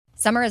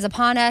Summer is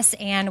upon us,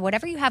 and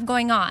whatever you have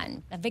going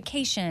on, a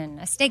vacation,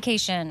 a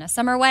staycation, a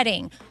summer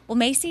wedding, well,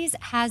 Macy's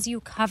has you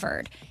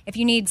covered. If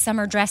you need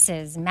summer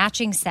dresses,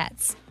 matching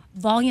sets,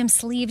 volume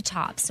sleeve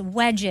tops,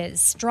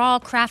 wedges, straw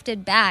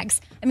crafted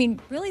bags,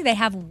 really they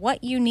have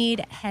what you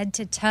need head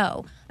to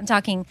toe. I'm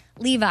talking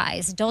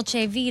Levi's,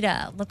 Dolce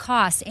Vita,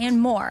 Lacoste,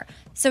 and more.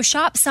 So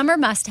shop summer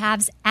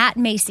must-haves at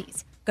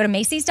Macy's. Go to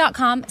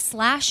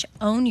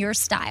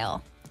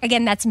Macys.com/ownyourstyle.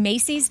 Again, that's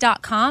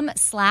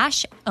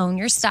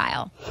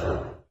Macys.com/ownyourstyle.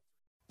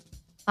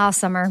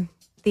 Summer,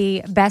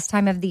 the best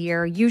time of the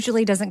year,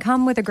 usually doesn't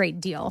come with a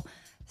great deal.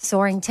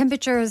 Soaring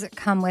temperatures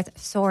come with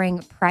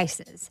soaring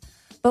prices.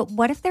 But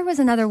what if there was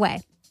another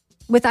way?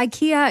 With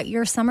IKEA,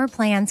 your summer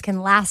plans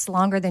can last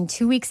longer than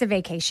 2 weeks of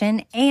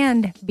vacation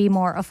and be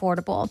more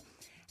affordable.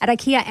 At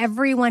IKEA,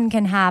 everyone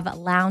can have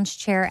lounge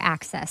chair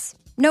access.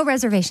 No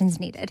reservations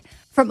needed.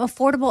 From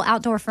affordable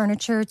outdoor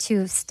furniture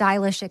to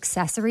stylish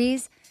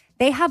accessories,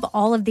 they have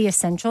all of the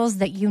essentials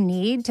that you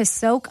need to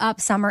soak up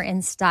summer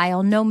in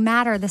style, no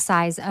matter the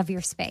size of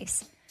your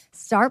space.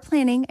 Start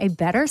planning a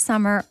better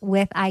summer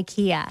with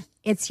IKEA.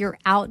 It's your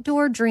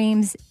outdoor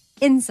dreams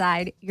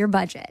inside your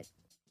budget.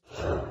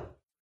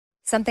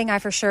 Something I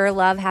for sure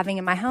love having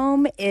in my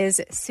home is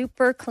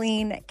super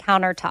clean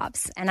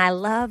countertops, and I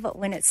love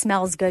when it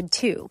smells good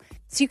too.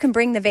 So you can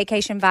bring the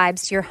vacation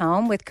vibes to your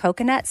home with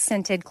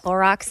coconut-scented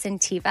Clorox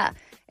Scentiva.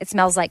 It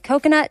smells like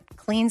coconut,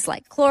 cleans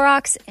like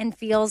Clorox, and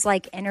feels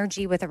like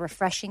energy with a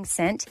refreshing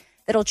scent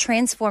that'll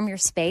transform your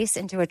space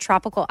into a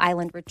tropical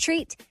island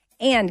retreat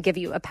and give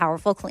you a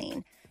powerful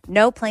clean.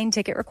 No plane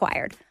ticket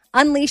required.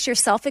 Unleash your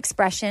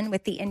self-expression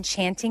with the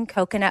enchanting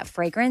coconut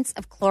fragrance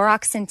of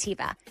Clorox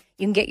Scentiva.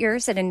 You can get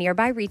yours at a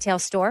nearby retail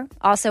store,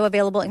 also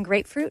available in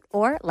grapefruit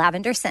or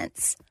lavender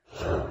scents.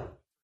 All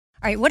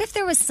right, what if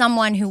there was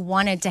someone who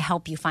wanted to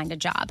help you find a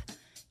job?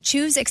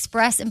 Choose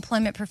Express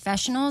Employment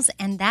Professionals,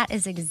 and that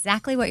is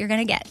exactly what you're going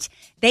to get.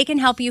 They can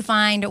help you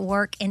find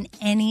work in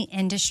any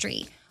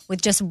industry.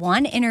 With just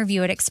one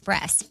interview at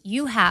Express,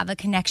 you have a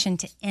connection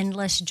to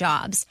endless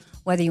jobs.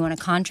 Whether you want a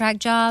contract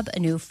job, a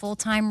new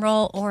full-time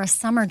role, or a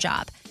summer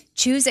job,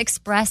 choose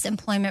Express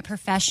Employment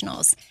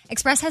Professionals.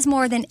 Express has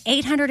more than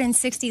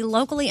 860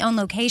 locally owned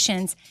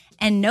locations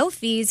and no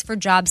fees for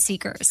job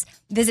seekers.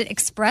 Visit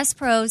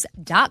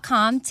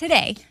expresspros.com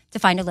today to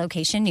find a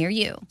location near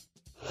you.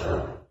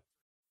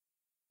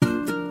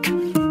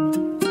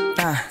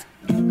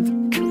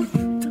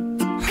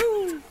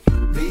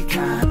 Be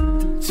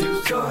kind,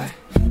 choose joy,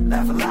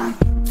 laugh a lot.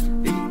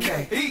 Be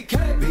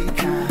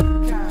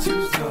kind,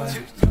 choose joy,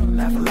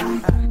 laugh a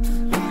lot.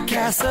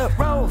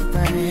 Casserole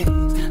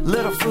things,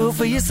 little food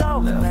for your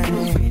soul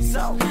things.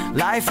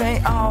 Life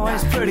ain't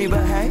always pretty,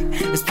 but hey,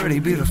 it's pretty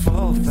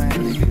beautiful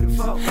things.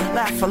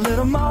 Laugh a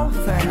little more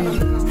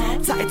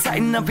things,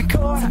 tighten up your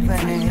core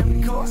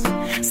things.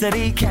 Said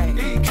EK,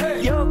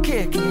 you're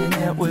kicking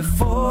it with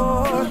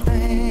 4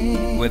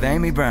 things. With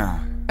Amy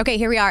Brown. Okay,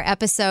 here we are,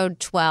 episode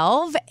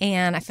 12,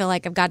 and I feel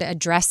like I've got to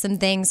address some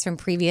things from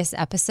previous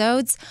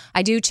episodes.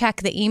 I do check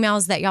the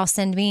emails that y'all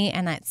send me,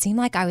 and it seemed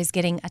like I was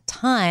getting a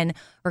ton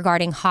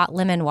regarding hot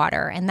lemon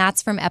water, and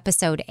that's from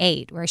episode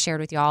 8, where I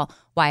shared with y'all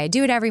why I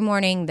do it every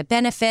morning, the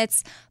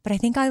benefits, but I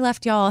think I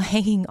left y'all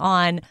hanging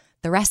on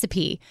the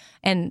recipe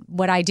and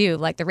what I do,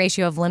 like the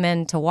ratio of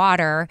lemon to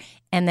water,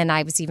 and then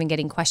I was even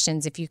getting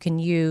questions if you can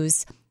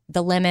use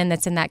the lemon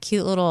that's in that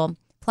cute little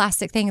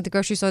plastic thing at the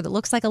grocery store that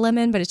looks like a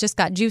lemon, but it's just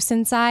got juice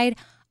inside.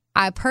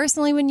 I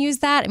personally wouldn't use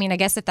that. I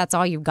guess if that's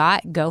all you've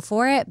got, go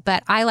for it.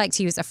 But I like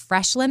to use a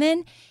fresh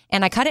lemon,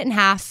 and I cut it in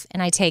half,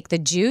 and I take the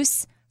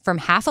juice from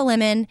half a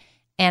lemon,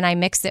 and I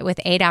mix it with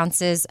 8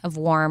 ounces of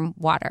warm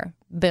water.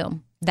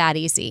 Boom. That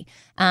easy.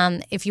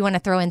 If you want to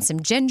throw in some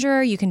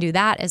ginger, you can do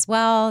that as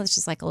well. It's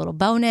just like a little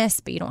bonus,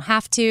 but you don't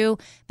have to.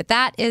 But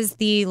that is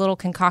the little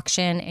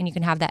concoction, and you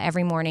can have that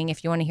every morning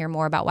if you want to hear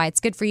more about why it's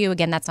good for you.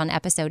 Again, that's on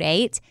episode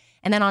 8.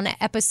 And then on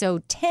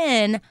episode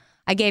 10,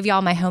 I gave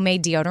y'all my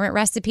homemade deodorant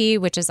recipe,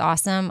 which is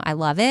awesome. I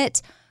love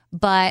it.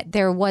 But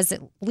there was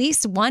at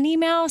least one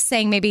email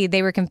saying maybe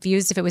they were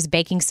confused if it was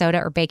baking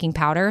soda or baking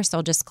powder. So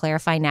I'll just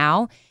clarify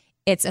now.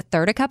 It's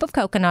 1/3 a cup of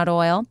coconut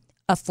oil,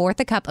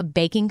 1/4 a cup of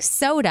baking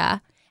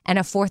soda, and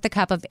 1/4 a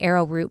cup of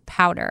arrowroot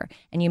powder.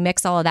 And you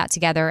mix all of that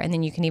together, and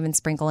then you can even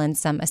sprinkle in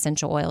some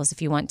essential oils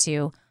if you want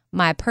to.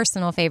 My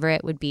personal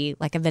favorite would be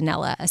like a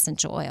vanilla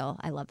essential oil.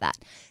 I love that.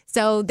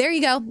 So there you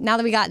go. Now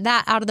that we got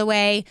that out of the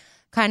way,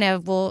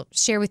 we'll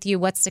share with you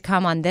what's to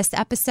come on this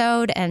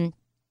episode. And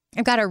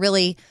I've got a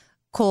really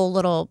cool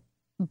little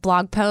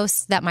blog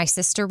post that my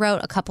sister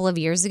wrote a couple of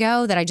years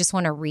ago that I just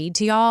want to read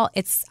to y'all.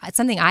 It's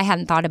something I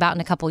hadn't thought about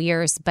in a couple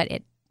years, but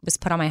it was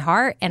put on my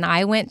heart, and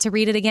I went to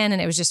read it again,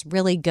 and it was just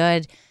really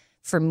good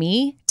for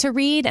me to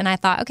read. And I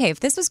thought, okay, if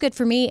this was good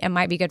for me, it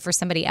might be good for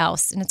somebody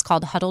else. And it's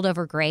called Huddled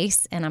Over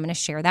Grace. And I'm going to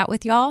share that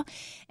with y'all.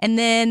 And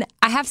then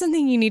I have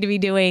something you need to be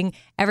doing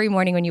every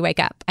morning when you wake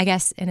up. I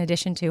guess in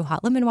addition to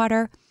hot lemon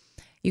water,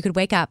 you could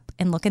wake up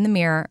and look in the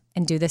mirror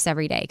and do this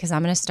every day, because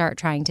I'm going to start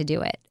trying to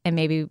do it. And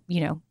maybe,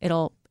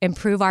 it'll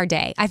improve our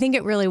day. I think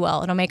it really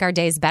will. It'll make our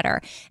days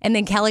better. And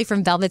then Kelly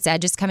from Velvet's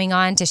Edge is coming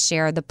on to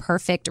share the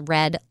perfect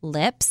red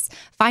lips.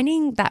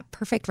 Finding that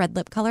perfect red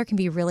lip color can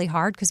be really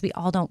hard because we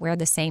all don't wear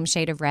the same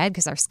shade of red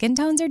because our skin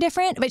tones are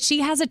different. But she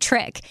has a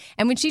trick.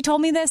 And when she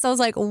told me this, I was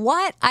like,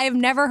 what? I have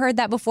never heard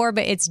that before,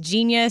 but it's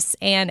genius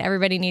and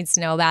everybody needs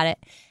to know about it.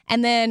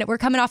 And then we're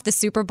coming off the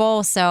Super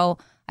Bowl, so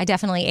I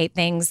definitely ate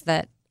things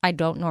that I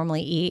don't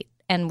normally eat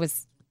and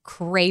was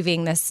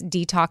craving this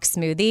Detox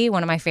smoothie,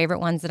 one of my favorite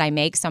ones that I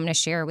make. So I'm going to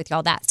share with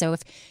y'all that. So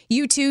if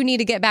you too need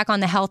to get back on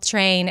the health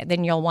train,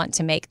 then you'll want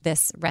to make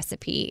this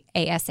recipe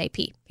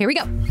ASAP. Here we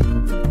go.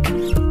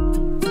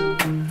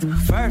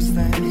 First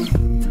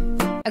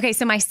thing. Okay,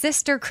 so my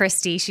sister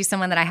Christy, she's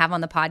someone that I have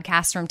on the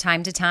podcast from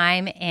time to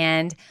time.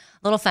 And a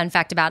little fun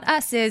fact about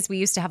us is we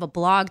used to have a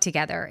blog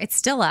together. It's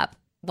still up,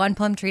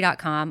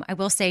 oneplumtree.com. I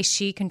will say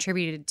she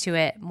contributed to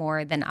it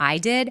more than I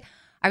did.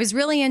 I was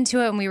really into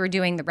it when we were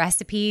doing the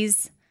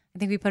recipes. I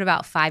think we put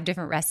about 5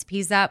 different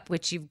recipes up,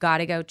 which you've got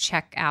to go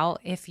check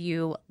out. If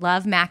you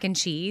love mac and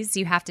cheese,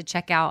 you have to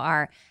check out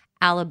our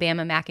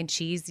Alabama mac and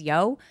cheese,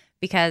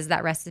 because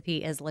that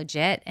recipe is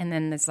legit. And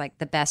then there's like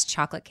the best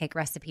chocolate cake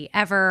recipe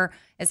ever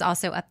is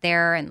also up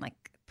there. And like,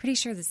 pretty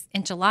sure this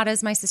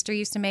enchiladas my sister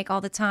used to make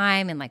all the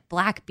time, and like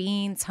black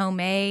beans,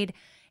 homemade.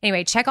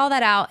 Anyway, check all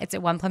that out. It's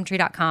at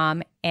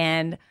oneplumtree.com.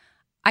 And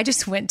I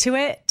just went to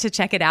it to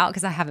check it out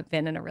because I haven't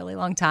been in a really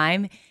long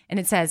time. And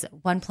it says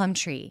 1 plum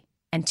tree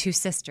and 2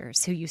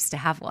 sisters who used to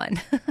have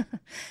one.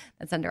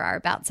 That's under our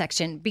about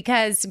section,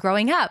 because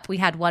growing up, we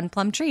had 1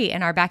 plum tree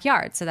in our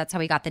backyard. So that's how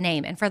we got the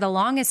name. And for the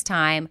longest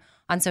time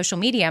on social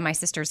media, my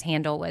sister's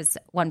handle was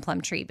 1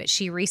 plum tree, but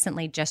she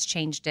recently just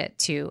changed it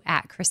to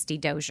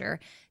 @ChristyDozier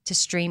to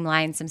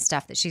streamline some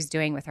stuff that she's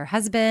doing with her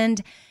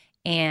husband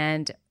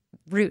and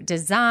Root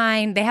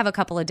Design. They have a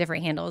couple of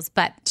different handles,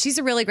 but she's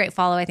a really great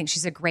follow. I think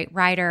she's a great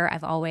writer.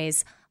 I've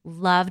always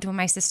loved when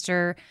my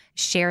sister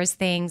shares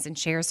things and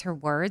shares her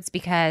words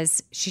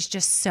because she's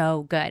just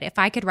so good. If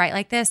I could write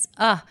like this,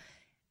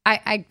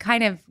 I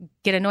kind of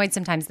get annoyed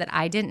sometimes that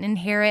I didn't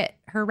inherit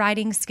her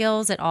writing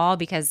skills at all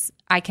because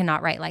I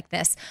cannot write like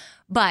this.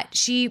 But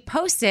she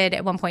posted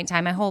at one point in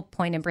time, my whole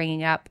point in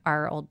bringing up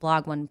our old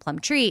blog, 1 Plum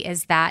Tree,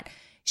 is that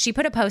she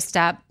put a post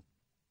up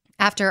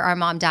after our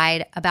mom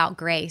died about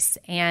grace,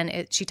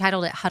 and she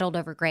titled it Huddled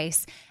Over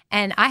Grace.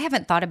 And I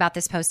haven't thought about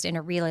this post in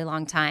a really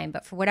long time,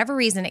 but for whatever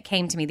reason, it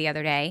came to me the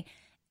other day,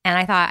 and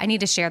I thought I need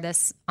to share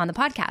this on the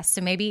podcast.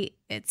 So maybe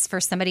it's for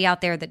somebody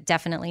out there that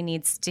definitely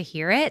needs to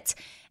hear it.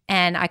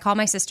 And I called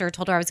my sister,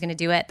 told her I was going to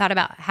do it, thought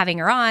about having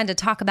her on to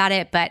talk about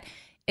it, but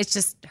it's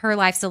just her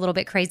life's a little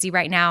bit crazy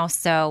right now.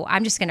 So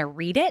I'm just going to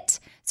read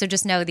it. So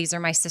just know these are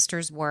my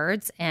sister's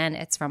words, and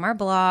it's from our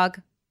blog,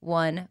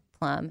 1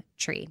 Plum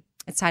Tree.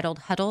 It's titled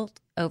Huddled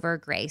Over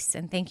Grace.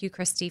 And thank you,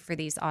 Christy, for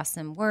these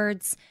awesome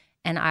words.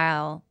 And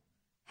I'll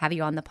have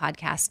you on the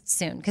podcast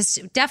soon because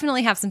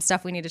definitely have some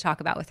stuff we need to talk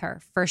about with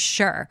her for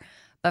sure.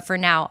 But for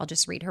now, I'll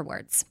just read her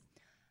words.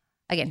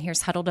 Again,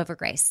 here's Huddled Over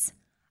Grace.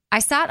 I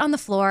sat on the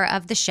floor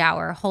of the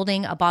shower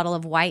holding a bottle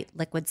of white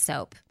liquid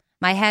soap.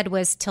 My head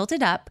was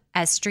tilted up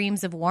as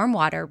streams of warm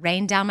water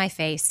rained down my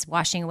face,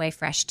 washing away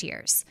fresh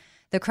tears.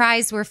 The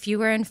cries were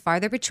fewer and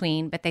farther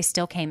between, but they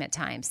still came at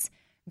times.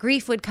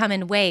 Grief would come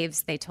in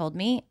waves, they told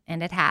me,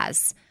 and it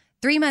has.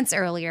 3 months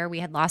earlier,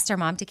 we had lost our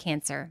mom to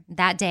cancer.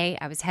 That day,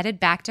 I was headed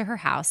back to her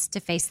house to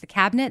face the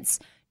cabinets,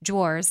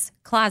 drawers,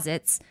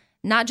 closets,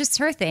 not just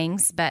her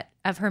things, but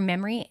of her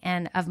memory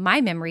and of my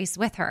memories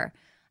with her.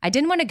 I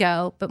didn't want to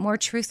go, but more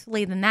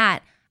truthfully than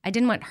that, I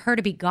didn't want her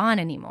to be gone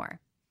anymore.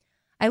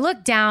 I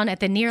looked down at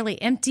the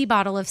nearly empty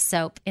bottle of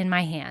soap in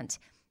my hand.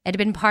 It had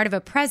been part of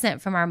a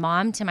present from our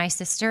mom to my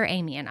sister,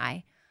 Amy, and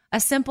I. A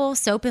simple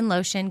soap and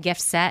lotion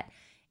gift set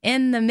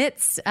in the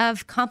midst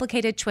of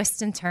complicated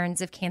twists and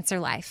turns of cancer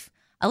life.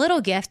 A little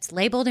gift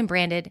labeled and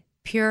branded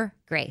Pure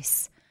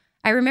Grace.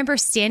 I remember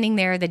standing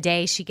there the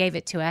day she gave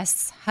it to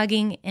us,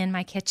 hugging in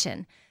my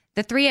kitchen.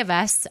 The 3 of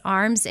us,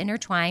 arms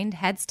intertwined,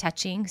 heads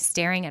touching,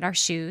 staring at our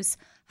shoes,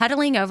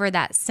 huddling over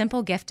that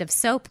simple gift of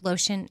soap,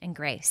 lotion, and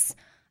grace.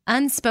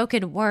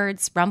 Unspoken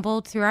words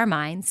rumbled through our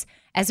minds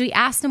as we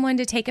asked someone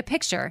to take a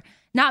picture,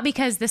 not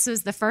because this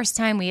was the first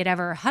time we had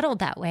ever huddled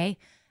that way,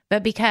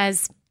 but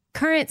because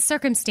current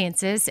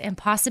circumstances and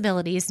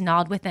possibilities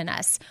gnawed within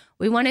us.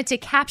 We wanted to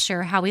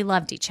capture how we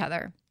loved each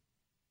other.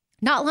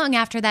 Not long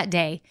after that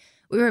day,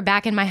 we were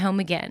back in my home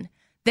again.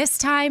 This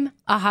time,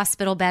 a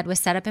hospital bed was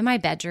set up in my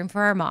bedroom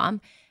for our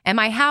mom, and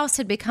my house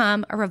had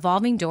become a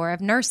revolving door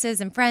of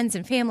nurses and friends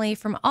and family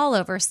from all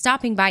over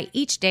stopping by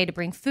each day to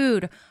bring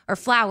food or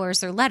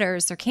flowers or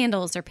letters or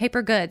candles or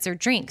paper goods or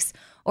drinks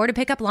or to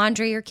pick up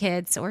laundry or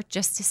kids or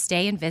just to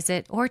stay and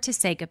visit or to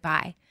say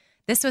goodbye.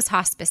 This was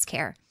hospice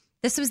care.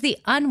 This was the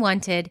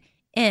unwanted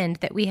end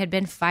that we had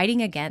been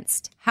fighting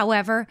against.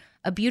 However,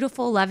 a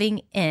beautiful,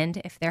 loving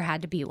end if there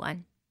had to be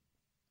one.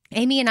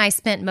 Amy and I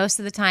spent most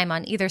of the time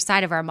on either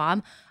side of our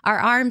mom, our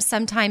arms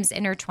sometimes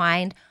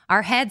intertwined,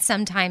 our heads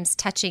sometimes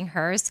touching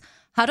hers,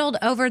 huddled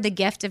over the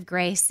gift of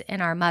grace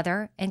in our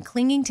mother and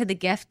clinging to the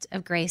gift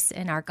of grace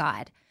in our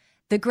God.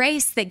 The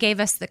grace that gave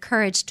us the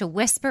courage to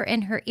whisper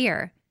in her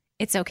ear,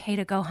 "It's okay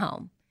to go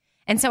home."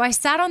 And so I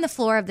sat on the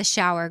floor of the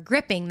shower,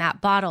 gripping that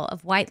bottle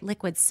of white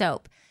liquid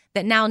soap,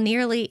 that now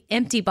nearly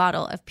empty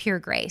bottle of pure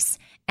grace,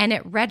 and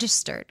it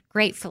registered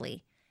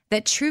gratefully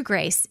that true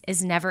grace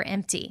is never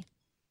empty.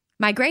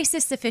 My grace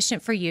is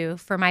sufficient for you,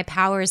 for my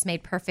power is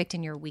made perfect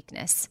in your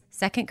weakness.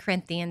 2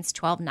 Corinthians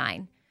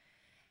 12:9.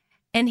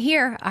 And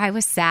here I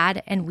was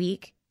sad and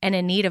weak and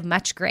in need of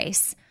much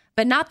grace,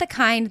 but not the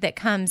kind that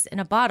comes in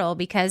a bottle,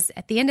 because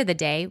at the end of the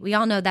day, we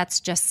all know that's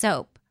just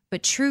soap,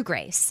 but true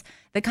grace,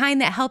 the kind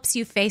that helps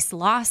you face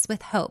loss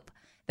with hope,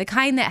 the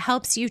kind that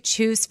helps you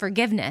choose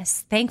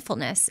forgiveness,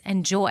 thankfulness,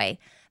 and joy,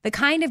 the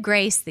kind of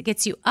grace that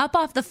gets you up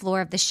off the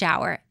floor of the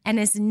shower and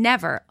is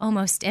never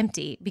almost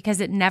empty because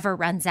it never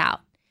runs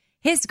out.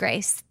 His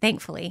grace,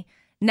 thankfully,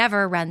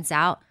 never runs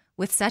out.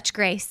 With such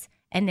grace,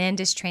 an end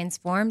is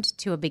transformed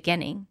to a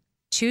beginning.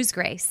 Choose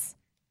grace,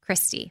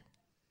 Christy.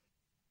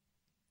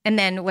 And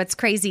then what's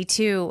crazy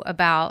too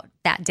about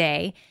that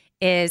day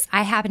is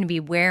I happened to be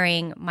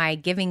wearing my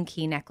giving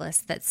key necklace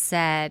that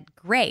said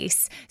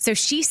grace. So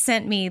she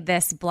sent me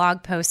this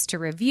blog post to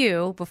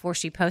review before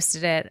she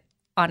posted it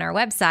on our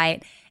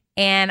website.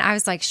 And I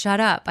was like,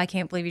 shut up. I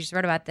can't believe you just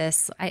wrote about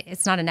this.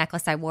 It's not a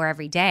necklace I wore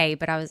every day,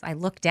 but I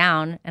looked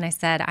down and I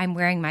said, I'm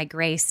wearing my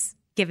grace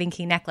giving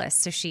key necklace.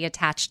 So she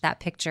attached that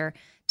picture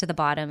to the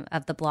bottom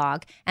of the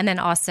blog. And then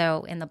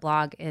also in the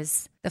blog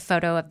is the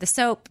photo of the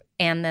soap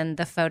and then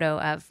the photo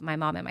of my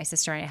mom and my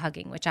sister and I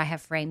hugging, which I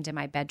have framed in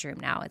my bedroom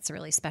now. It's a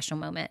really special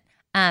moment.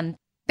 But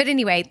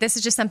anyway, this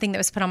is just something that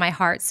was put on my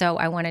heart. So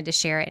I wanted to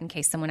share it in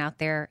case someone out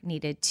there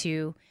needed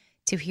to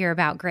hear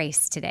about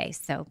grace today.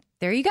 So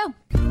there you go.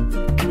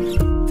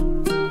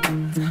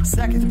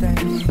 Second thing.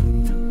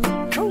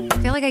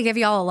 I feel like I give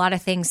y'all a lot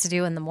of things to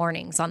do in the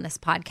mornings on this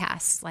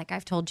podcast. Like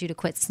I've told you to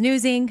quit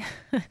snoozing,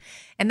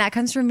 and that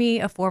comes from me,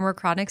 a former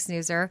chronic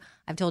snoozer.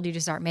 I've told you to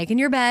start making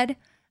your bed,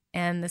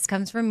 and this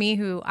comes from me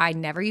who I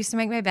never used to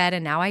make my bed,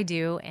 and now I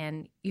do.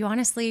 And you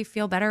honestly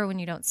feel better when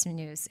you don't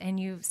snooze, and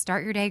you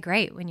start your day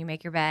great when you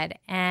make your bed.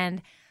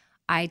 And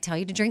I tell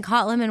you to drink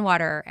hot lemon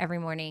water every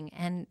morning,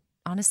 and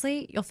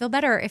honestly, you'll feel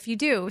better if you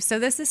do. So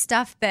this is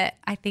stuff that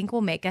I think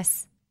will make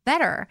us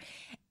better.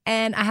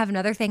 And I have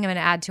another thing I'm going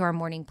to add to our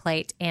morning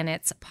plate, and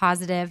it's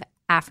positive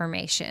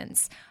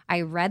affirmations.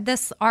 I read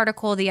this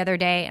article the other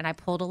day, and I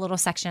pulled a little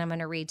section I'm going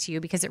to read to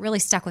you because it really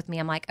stuck with me.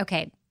 I'm like,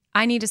 okay,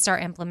 I need to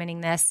start implementing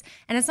this.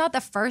 And it's not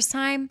the first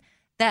time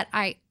that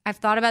I've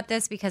thought about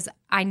this, because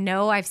I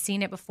know I've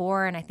seen it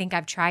before, and I think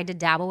I've tried to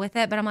dabble with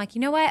it. But I'm like,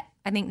 you know what?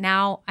 I think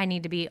now I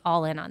need to be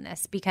all in on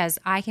this, because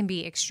I can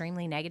be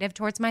extremely negative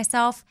towards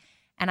myself.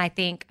 And I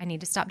think I need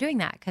to stop doing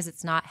that because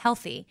it's not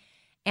healthy.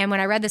 And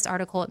when I read this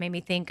article, it made me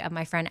think of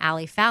my friend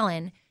Allie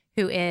Fallon,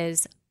 who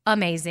is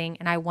amazing.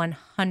 And I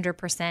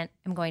 100%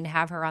 am going to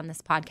have her on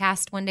this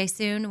podcast one day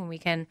soon when we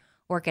can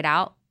work it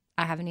out.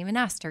 I haven't even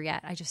asked her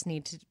yet. I just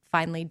need to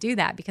finally do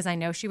that because I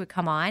know she would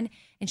come on,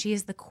 and she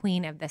is the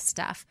queen of this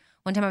stuff.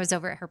 One time I was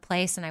over at her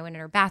place and I went in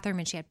her bathroom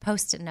and she had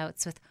Post-it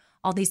notes with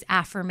all these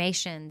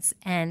affirmations.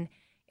 And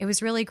it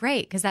was really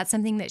great because that's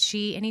something that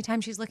she,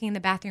 anytime she's looking in the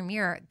bathroom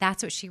mirror,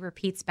 that's what she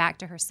repeats back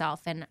to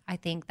herself. And I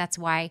think that's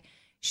why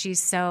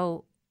she's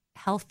so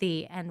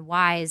healthy and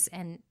wise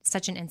and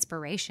such an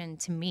inspiration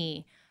to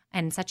me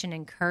and such an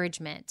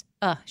encouragement.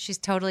 She's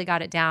totally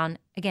got it down.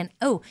 Again,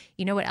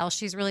 you know what else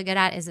she's really good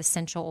at is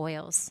essential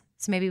oils.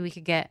 So maybe we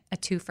could get a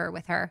twofer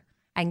with her.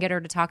 I can get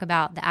her to talk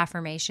about the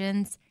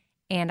affirmations,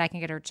 and I can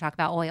get her to talk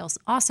about oils.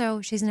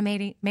 Also, she's an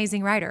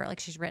amazing writer. Like,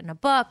 she's written a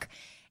book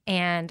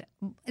and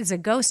is a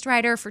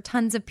ghostwriter for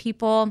tons of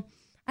people.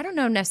 I don't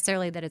know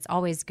necessarily that it's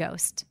always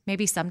ghost.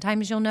 Maybe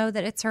sometimes you'll know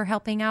that it's her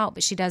helping out,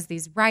 but she does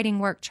these writing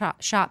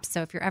workshops.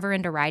 So if you're ever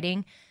into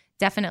writing,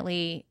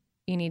 definitely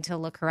you need to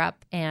look her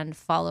up and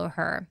follow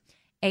her.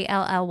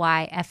 ALLYFALLON.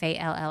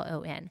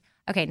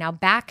 Okay, now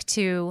back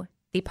to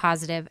the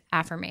positive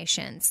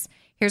affirmations.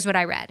 Here's what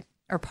I read,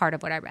 or part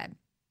of what I read.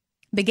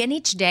 Begin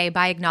each day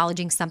by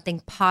acknowledging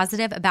something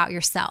positive about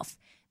yourself.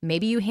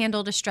 Maybe you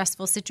handled a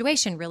stressful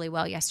situation really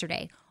well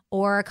yesterday,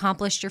 or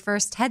accomplished your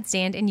first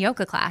headstand in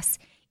yoga class.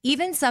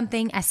 Even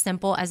something as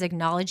simple as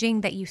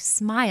acknowledging that you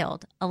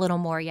smiled a little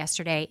more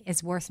yesterday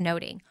is worth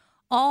noting.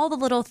 All the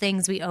little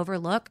things we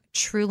overlook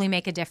truly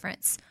make a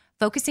difference.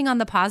 Focusing on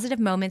the positive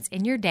moments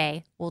in your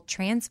day will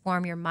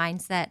transform your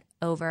mindset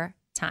over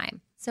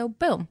time. So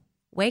boom,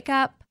 wake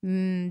up,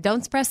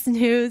 don't press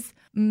snooze,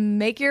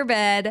 make your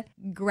bed,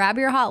 grab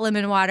your hot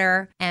lemon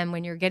water, and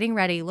when you're getting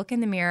ready, look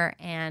in the mirror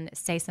and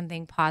say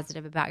something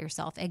positive about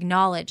yourself.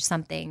 Acknowledge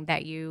something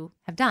that you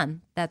have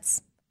done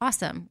that's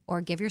awesome,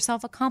 or give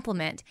yourself a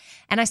compliment.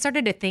 And I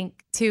started to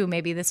think too,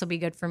 maybe this will be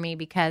good for me,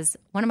 because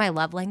one of my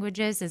love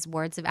languages is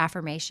words of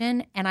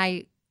affirmation, and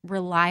I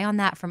rely on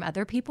that from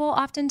other people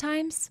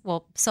oftentimes.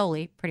 Well,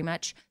 solely, pretty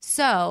much.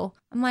 So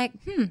I'm like,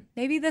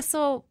 maybe this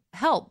will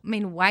help. I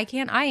mean, why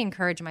can't I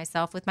encourage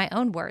myself with my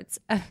own words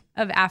of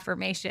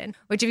affirmation?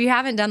 Which, if you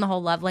haven't done the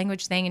whole love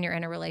language thing and you're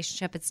in a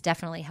relationship, it's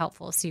definitely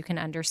helpful so you can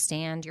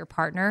understand your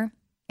partner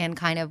and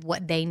kind of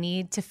what they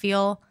need to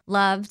feel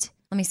loved.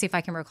 Let me see if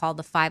I can recall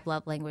the 5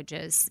 love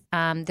languages.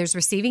 There's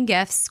receiving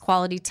gifts,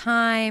 quality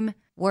time,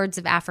 words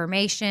of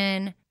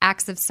affirmation,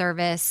 acts of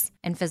service,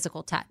 and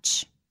physical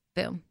touch.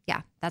 Boom.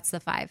 Yeah, that's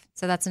the 5.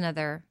 So that's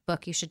another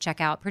book you should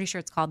check out. Pretty sure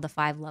it's called The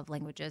 5 Love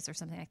Languages or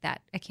something like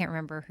that. I can't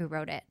remember who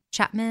wrote it.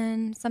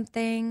 Chapman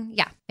something?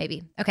 Yeah,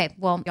 maybe. Okay,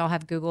 well, y'all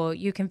have Google.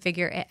 You can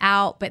figure it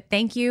out. But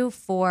thank you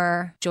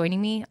for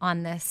joining me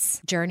on this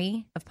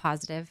journey of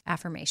positive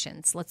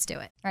affirmations. Let's do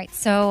it. All right,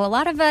 so a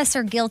lot of us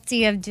are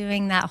guilty of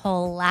doing that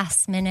whole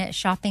last minute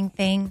shopping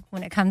thing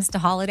when it comes to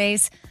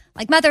holidays,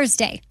 like Mother's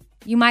Day.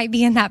 You might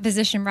be in that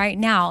position right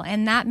now,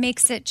 and that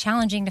makes it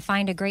challenging to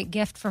find a great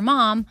gift for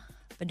mom.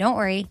 But don't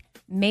worry,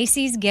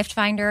 Macy's Gift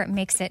Finder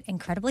makes it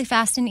incredibly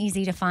fast and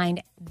easy to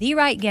find the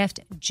right gift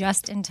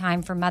just in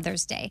time for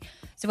Mother's Day.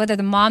 So whether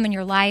the mom in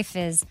your life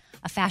is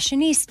a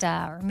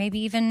fashionista or maybe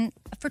even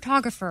a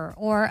photographer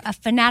or a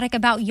fanatic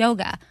about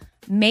yoga,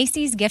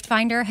 Macy's Gift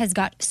Finder has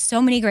got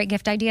so many great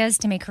gift ideas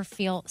to make her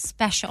feel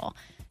special.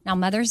 Now,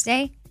 Mother's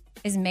Day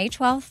is May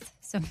 12th,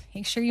 so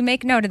make sure you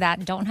make note of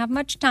that. Don't have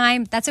much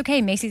time. That's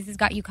okay. Macy's has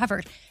got you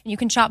covered. And you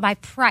can shop by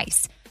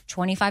price.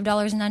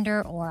 $25 and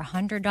under or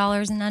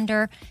 $100 and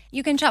under.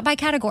 You can shop by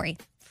category,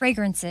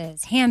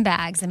 fragrances,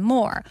 handbags, and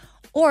more.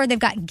 Or they've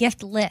got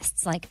gift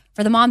lists, like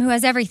for the mom who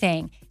has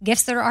everything,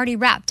 gifts that are already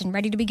wrapped and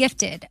ready to be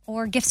gifted,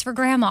 or gifts for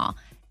grandma.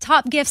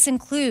 Top gifts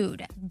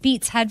include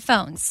Beats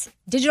headphones,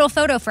 digital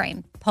photo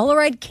frame,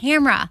 Polaroid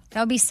camera.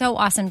 That would be so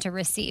awesome to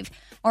receive.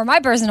 Or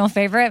my personal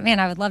favorite, man,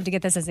 I would love to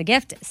get this as a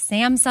gift,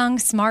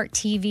 Samsung Smart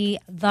TV,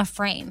 The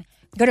Frame.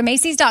 Go to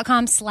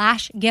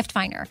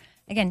Macys.com/giftfinder.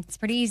 Again, it's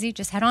pretty easy.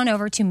 Just head on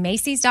over to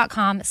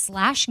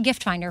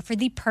Macys.com/giftfinder for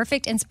the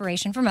perfect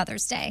inspiration for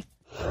Mother's Day.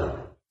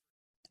 All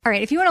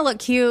right, if you want to look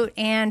cute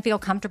and feel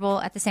comfortable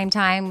at the same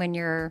time when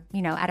you're,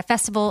 at a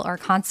festival or a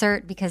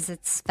concert, because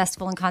it's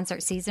festival and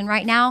concert season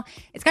right now,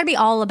 it's got to be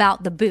all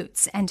about the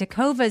boots. And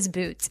Tecovas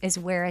Boots is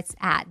where it's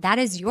at. That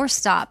is your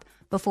stop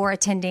before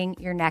attending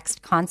your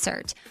next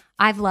concert.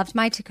 I've loved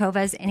my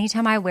Tecovas.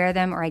 Anytime I wear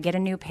them or I get a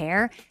new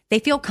pair, they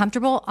feel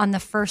comfortable on the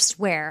first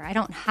wear. I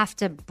don't have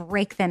to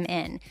break them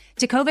in.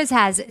 Tecovas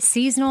has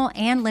seasonal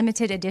and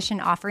limited edition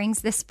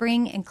offerings this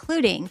spring,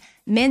 including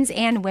men's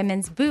and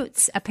women's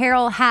boots,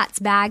 apparel, hats,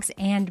 bags,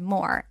 and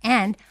more.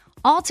 And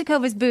all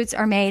Tecovas boots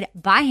are made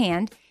by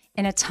hand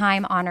in a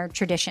time-honored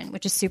tradition,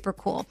 which is super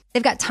cool.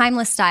 They've got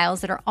timeless styles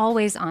that are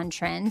always on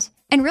trend.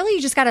 And really,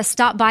 you just got to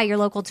stop by your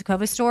local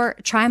Tecovas store,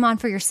 try them on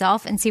for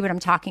yourself, and see what I'm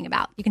talking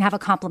about. You can have a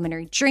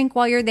complimentary drink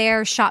while you're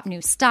there, shop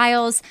new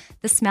styles.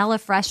 The smell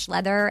of fresh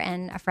leather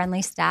and a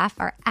friendly staff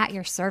are at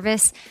your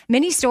service.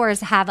 Many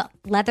stores have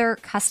leather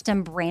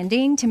custom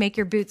branding to make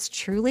your boots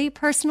truly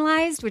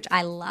personalized, which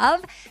I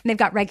love. And they've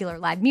got regular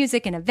live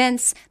music and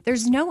events.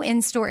 There's no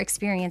in-store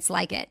experience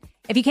like it.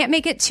 If you can't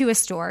make it to a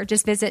store,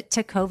 just visit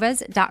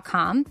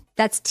tecovas.com.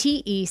 That's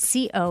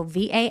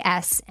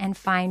Tecovas and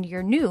find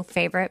your new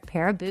favorite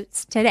pair of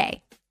boots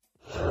today.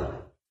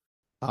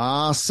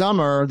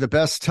 Summer, the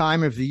best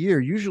time of the year,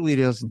 usually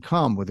doesn't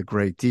come with a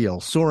great deal.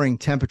 Soaring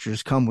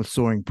temperatures come with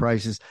soaring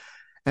prices,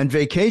 and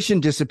vacation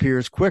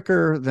disappears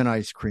quicker than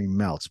ice cream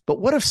melts. But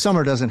what if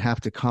summer doesn't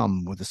have to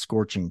come with a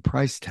scorching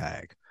price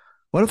tag?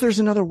 What if there's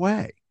another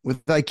way?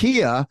 With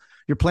IKEA,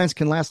 your plans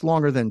can last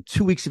longer than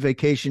 2 weeks of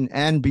vacation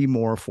and be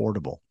more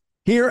affordable.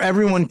 Here,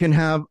 everyone can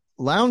have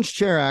lounge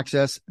chair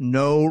access,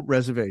 no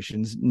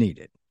reservations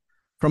needed.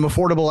 From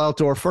affordable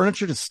outdoor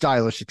furniture to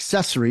stylish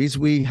accessories,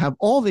 we have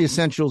all the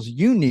essentials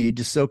you need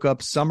to soak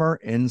up summer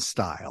in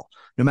style,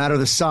 no matter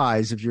the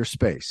size of your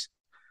space.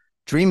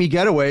 Dreamy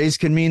getaways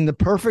can mean the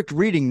perfect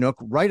reading nook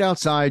right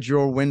outside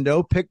your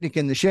window, picnic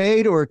in the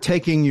shade, or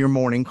taking your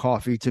morning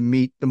coffee to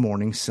meet the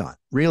morning sun.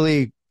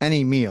 Really,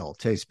 any meal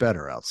tastes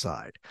better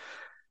outside.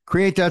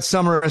 Create that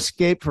summer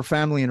escape for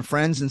family and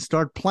friends and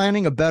start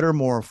planning a better,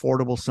 more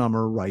affordable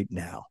summer right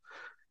now.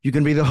 You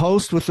can be the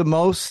host with the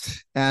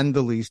most and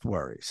the least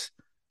worries.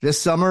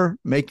 This summer,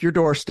 make your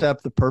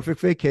doorstep the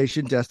perfect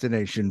vacation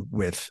destination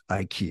with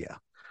IKEA.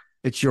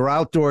 It's your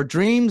outdoor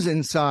dreams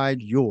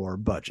inside your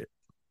budget.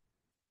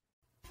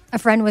 A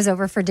friend was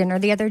over for dinner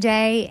the other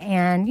day,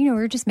 and, we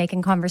were just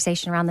making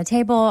conversation around the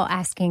table,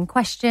 asking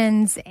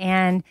questions.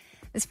 And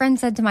this friend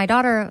said to my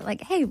daughter,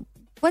 hey,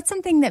 what's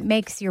something that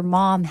makes your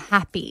mom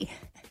happy?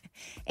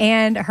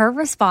 And her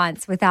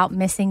response, without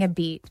missing a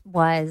beat,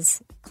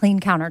 was clean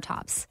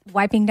countertops.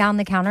 Wiping down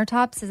the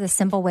countertops is a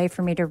simple way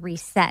for me to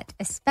reset,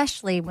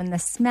 especially when the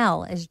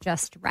smell is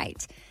just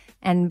right.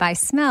 And by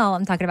smell,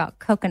 I'm talking about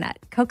coconut.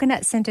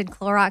 Coconut-scented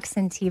Clorox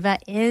Scentiva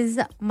is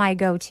my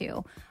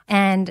go-to.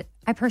 And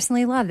I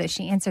personally love that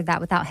she answered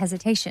that without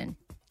hesitation.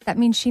 That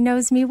means she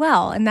knows me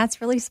well, and that's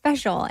really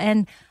special.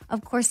 And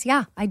of course,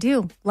 yeah, I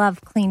do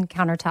love clean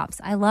countertops.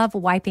 I love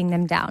wiping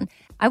them down.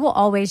 I will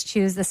always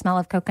choose the smell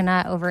of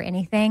coconut over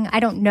anything. I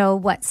don't know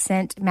what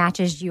scent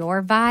matches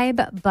your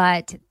vibe,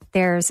 but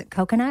there's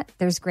coconut,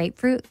 there's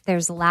grapefruit,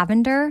 there's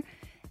lavender.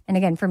 And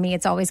again, for me,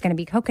 it's always going to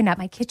be coconut.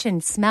 My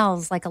kitchen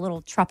smells like a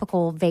little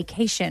tropical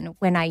vacation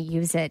when I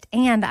use it.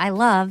 And I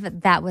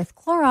love that with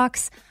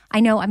Clorox, I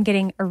know I'm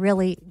getting a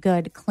really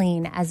good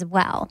clean as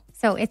well.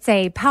 So it's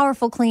a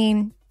powerful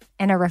clean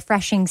and a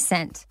refreshing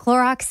scent.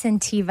 Clorox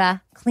Scentiva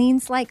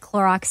cleans like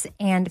Clorox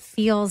and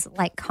feels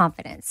like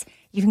confidence.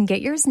 You can get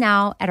yours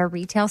now at a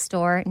retail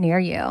store near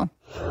you.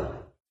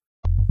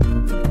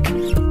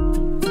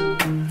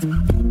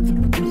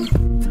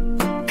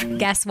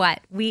 Guess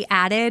what? We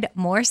added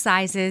more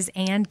sizes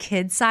and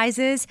kid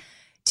sizes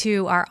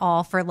to our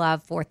All for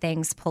Love 4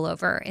 Things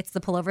pullover. It's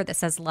the pullover that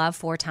says love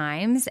 4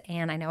 times.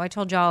 And I know I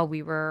told y'all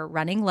we were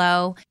running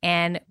low,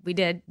 and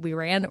we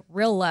ran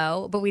real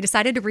low, but we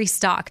decided to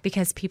restock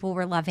because people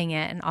were loving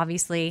it. And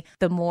obviously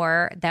the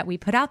more that we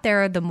put out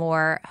there, the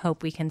more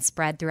hope we can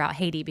spread throughout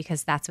Haiti,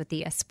 because that's what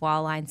the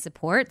Espoir line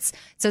supports.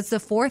 So it's the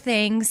 4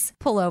 Things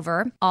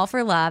pullover, All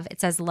for Love. It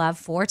says love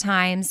 4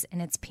 times,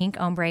 and it's pink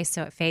ombre,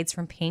 so it fades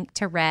from pink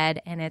to red,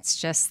 and it's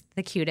just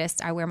the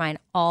cutest. I wear mine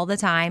all the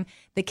time.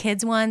 The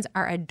kids' ones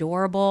are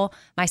adorable.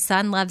 My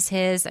son loves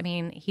his. I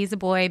mean, he's a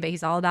boy, but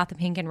he's all about the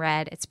pink and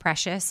red. It's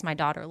precious. My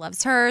daughter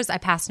loves hers. I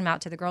passed them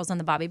out to the girls on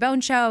the Bobby Bone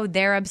Show.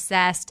 They're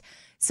obsessed.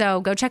 So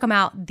go check them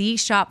out,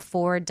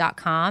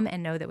 theshopforward.com,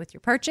 and know that with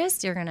your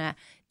purchase, you're going to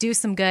do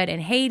some good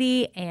in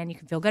Haiti, and you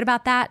can feel good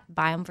about that.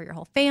 Buy them for your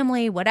whole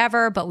family,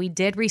 whatever. But we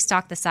did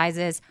restock the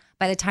sizes.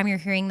 By the time you're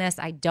hearing this,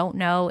 I don't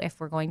know if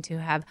we're going to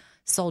have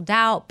sold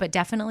out, but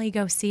definitely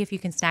go see if you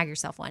can snag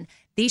yourself one.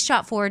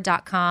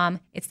 Theshopforward.com.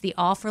 It's the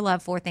All for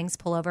Love 4 Things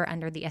pullover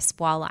under the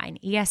Espoir line,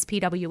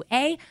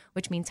 ESPWA,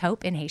 which means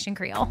hope in Haitian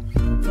Creole.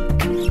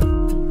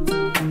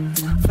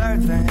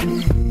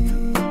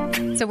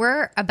 So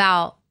we're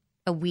about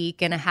a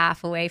week and a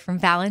half away from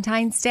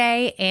Valentine's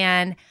Day,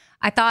 and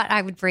I thought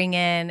I would bring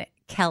in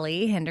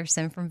Kelly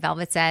Henderson from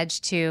Velvet's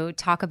Edge to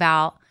talk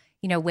about,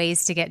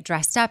 ways to get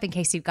dressed up in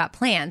case you've got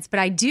plans. But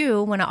I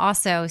do want to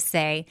also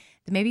say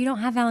that maybe you don't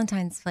have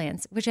Valentine's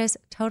plans, which is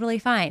totally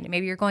fine.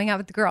 Maybe you're going out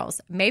with the girls.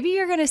 Maybe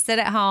you're going to sit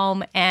at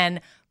home and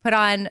put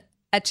on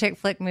a chick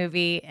flick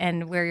movie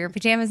and wear your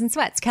pajamas and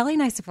sweats. Kelly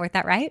and I support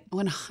that, right?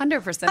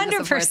 100%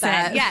 support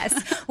that.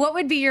 Yes. What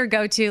would be your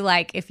go-to,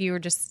 like, if you were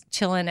just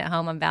chilling at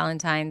home on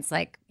Valentine's,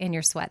 like, in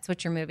your sweats?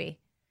 What's your movie?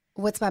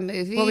 What's my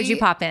movie? What would you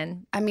pop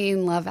in? I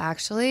mean, Love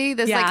Actually.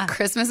 This like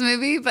Christmas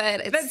movie,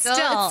 but it's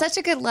such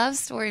a good love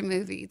story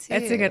movie too.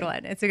 It's a good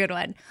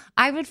one.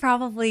 I would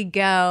probably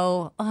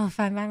go, if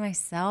I'm by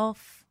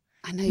myself.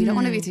 I know you don't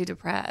want to be too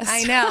depressed.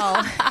 I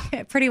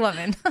know. Pretty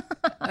Woman.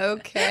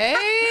 Okay.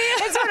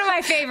 It's one of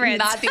my favorites.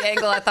 Not the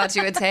angle I thought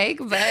you would take,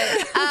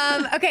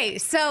 but okay,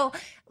 so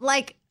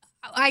like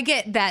I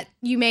get that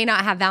you may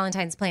not have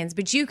Valentine's plans,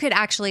 but you could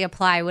actually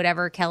apply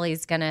whatever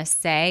Kelly's going to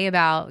say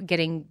about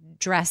getting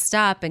dressed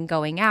up and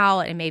going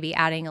out and maybe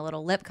adding a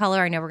little lip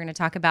color. I know we're going to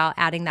talk about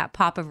adding that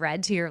pop of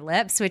red to your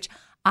lips, which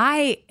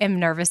I am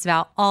nervous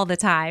about all the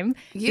time.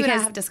 You and I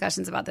have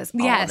discussions about this all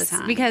the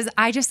time. Because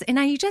you just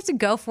have to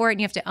go for it and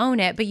you have to own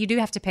it, but you do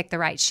have to pick the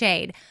right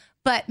shade.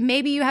 But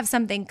maybe you have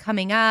something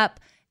coming up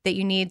that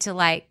you need to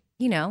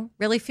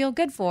really feel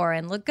good for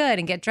and look good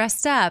and get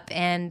dressed up.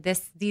 And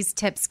these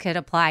tips could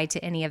apply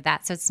to any of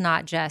that. So it's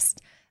not just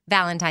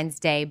Valentine's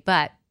Day,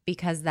 but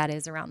because that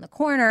is around the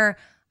corner,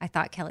 I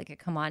thought Kelly could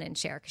come on and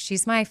share because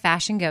she's my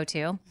fashion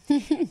go-to.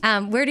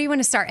 Where do you want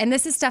to start? And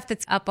this is stuff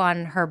that's up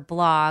on her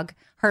blog,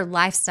 her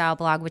lifestyle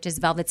blog, which is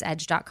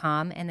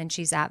velvetsedge.com. And then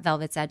she's at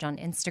Velvet's Edge on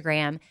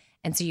Instagram.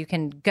 And so you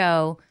can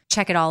go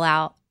check it all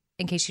out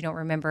in case you don't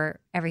remember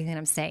everything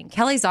I'm saying.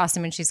 Kelly's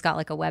awesome and she's got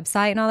like a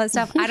website and all that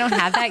stuff. I don't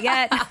have that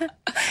yet.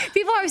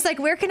 People are always like,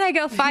 where can I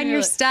go find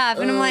your stuff?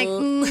 And I'm like,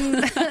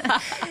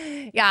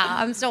 yeah,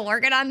 I'm still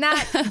working on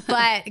that.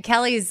 But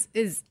Kelly's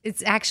it's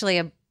actually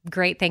a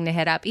great thing to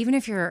hit up. Even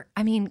if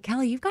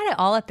Kelly, you've got it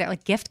all up there.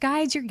 Like gift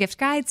guides, your gift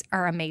guides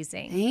are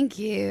amazing. Thank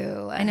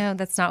you. I know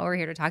that's not what we're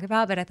here to talk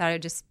about, but I thought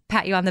I'd just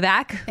pat you on the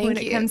back when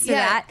it comes to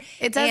that.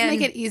 It does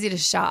make it easy to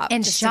shop.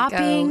 And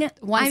shopping,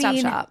 one-stop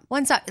shop.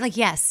 One-stop, like,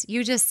 yes,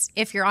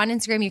 if you're on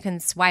Instagram, you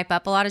can swipe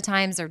up a lot of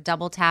times or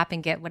double tap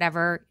and get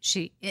whatever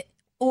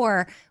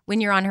or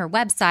when you're on her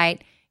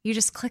website, you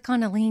just click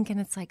on a link and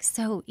it's like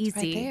so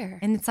easy. Right there.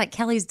 And it's like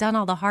Kelly's done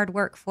all the hard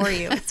work for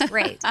you. It's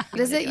great. What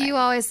is it you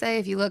always say?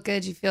 If you look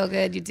good, you feel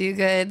good, you do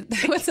good.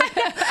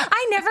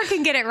 I never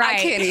can get it right.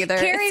 I can't either.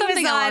 Carrie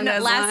was on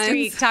last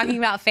week talking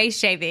about face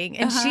shaving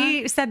and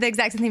she said the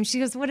exact same thing. She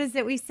goes, what is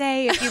it we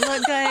say? If you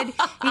look good,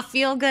 you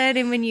feel good.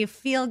 And when you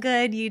feel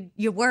good,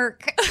 you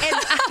work. And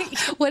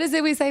what is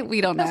it we say?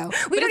 We don't know.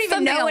 We don't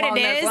even know what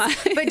it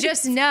is. But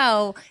just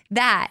know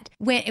that,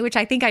 which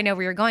I think I know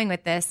where you're going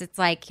with this. It's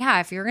like,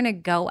 if you're going to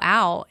go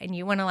out and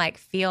you want to like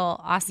feel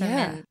awesome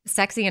and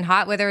sexy and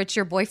hot, whether it's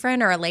your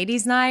boyfriend or a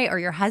ladies' night or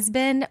your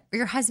husband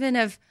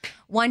of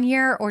 1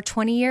 year or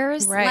 20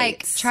 years,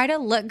 like try to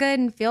look good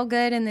and feel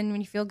good. And then when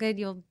you feel good,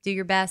 you'll do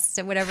your best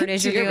at whatever it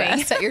is you're doing.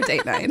 Best at your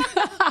date night.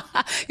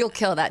 You'll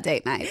kill that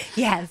date night.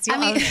 Yes.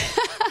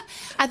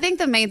 I think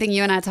the main thing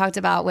you and I talked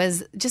about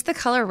was just the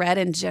color red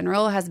in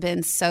general has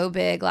been so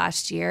big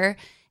last year.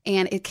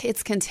 And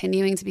it's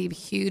continuing to be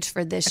huge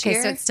for this year.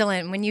 Okay, so it's still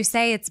in. When you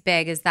say it's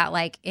big, is that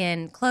like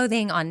in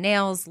clothing, on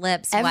nails,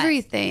 lips,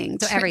 everything?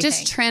 So everything.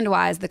 Just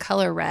trend-wise, the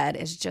color red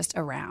is just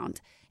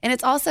around. And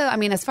it's also, I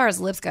mean, as far as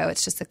lips go,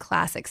 it's just a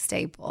classic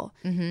staple.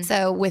 Mm-hmm.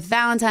 So with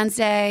Valentine's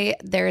Day,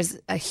 there's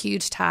a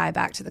huge tie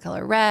back to the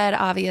color red,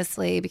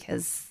 obviously,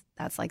 because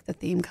that's like the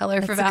theme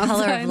color for Valentine's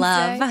Day. Color of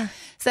love. Day.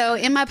 So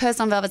in my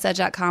post on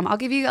velvetsedge.com, I'll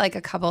give you like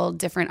a couple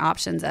different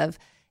options of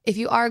if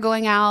you are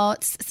going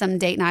out, some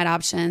date night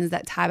options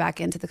that tie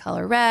back into the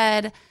color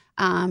red.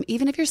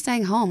 Even if you're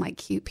staying home, like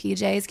cute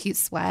PJs, cute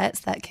sweats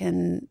that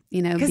can,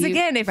 because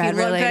again, if you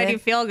look good, you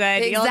feel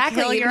good. Exactly.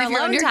 You'll kill your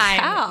alone time.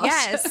 Couch.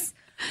 Yes.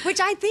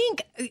 Which I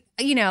think,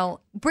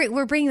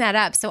 we're bringing that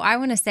up. So I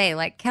want to say,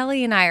 like,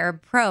 Kelly and I are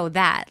pro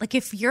that. Like,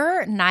 if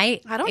your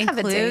night I don't have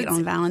a date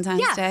on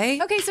Valentine's Day.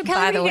 Okay, so Kelly,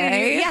 by the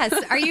way. Yes.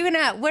 Are you going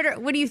to,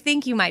 what do you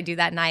think you might do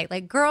that night?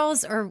 Like,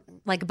 girls or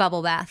like a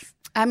bubble bath?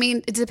 I mean,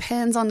 it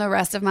depends on the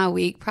rest of my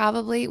week,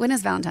 probably. When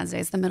is Valentine's Day?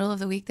 It's the middle of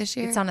the week this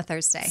year? It's on a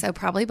Thursday. So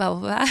probably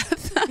bubble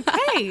bath.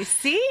 Okay,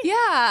 see?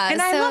 Yeah.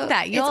 And I love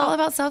that. It's all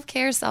about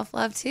self-care,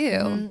 self-love, too.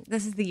 Mm-hmm.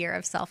 This is the year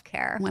of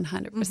self-care.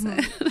 100%.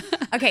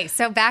 Mm-hmm. Okay,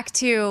 so back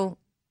to,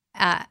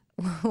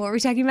 what were we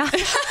talking about?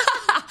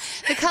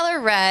 The color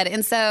red.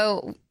 And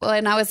so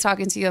when I was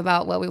talking to you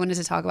about what we wanted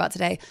to talk about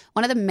today,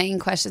 one of the main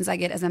questions I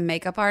get as a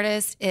makeup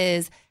artist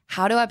is,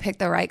 how do I pick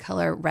the right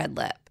color red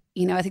lip?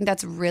 I think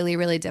that's really,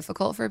 really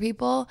difficult for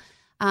people.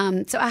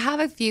 So I have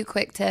a few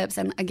quick tips.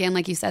 And again,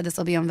 like you said, this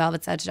will be on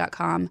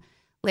velvetsedge.com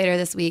later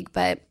this week.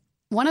 But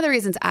one of the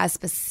reasons I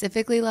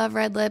specifically love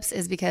red lips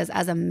is because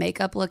as a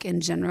makeup look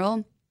in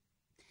general,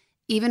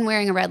 even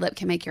wearing a red lip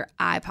can make your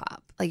eye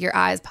pop, like your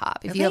eyes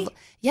pop. If you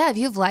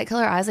have light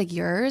color eyes like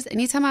yours,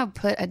 anytime I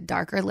put a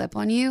darker lip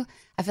on you,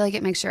 I feel like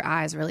it makes your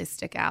eyes really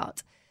stick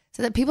out.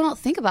 So that people don't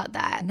think about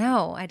that.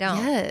 No, I don't.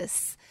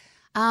 Yes.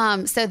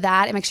 So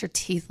that it makes your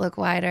teeth look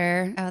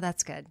whiter. Oh,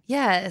 that's good.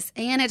 Yes.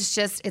 And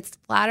it's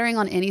flattering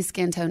on any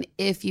skin tone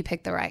if you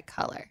pick the right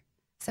color.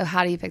 So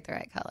how do you pick the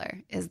right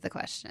color is the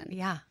question.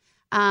 Yeah.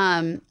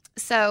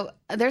 So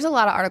there's a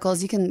lot of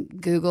articles you can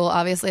Google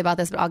obviously about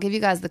this, but I'll give you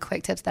guys the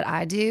quick tips that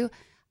I do.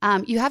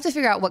 You have to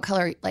figure out what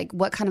color, like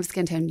what kind of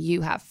skin tone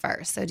you have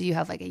first. So do you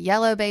have like a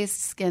yellow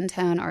based skin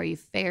tone, or are you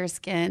fair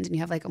skinned and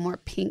you have like a more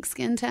pink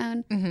skin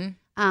tone? Mm-hmm.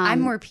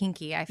 I'm more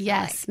pinky, I feel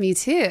like. Yes, me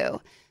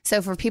too.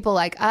 So for people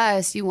like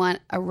us, you want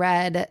a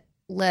red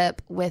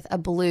lip with a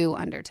blue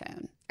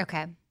undertone.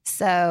 Okay.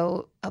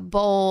 So a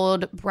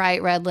bold,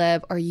 bright red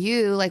lip, or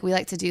we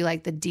like to do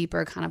like the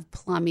deeper kind of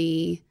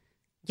plummy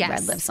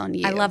red lips on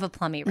you. I love a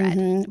plummy red.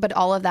 Mm-hmm. But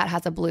all of that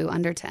has a blue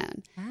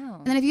undertone. Oh.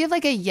 And then if you have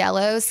like a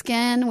yellow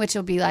skin, which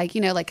will be like,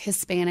 like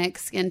Hispanic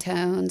skin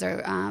tones,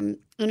 or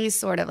any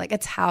sort of like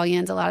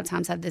Italians a lot of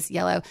times have this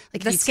yellow.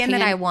 Like the skin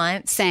that I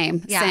want.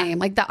 Same.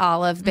 Like the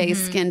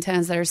olive-based skin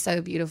tones that are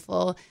so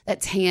beautiful,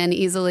 that tan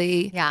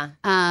easily. Yeah.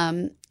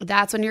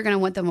 That's when you're going to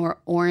want the more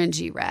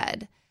orangey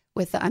red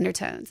with the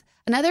undertones.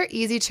 Another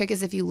easy trick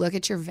is if you look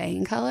at your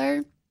vein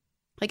color.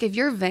 Like if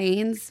your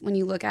veins, when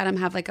you look at them,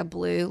 have like a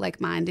blue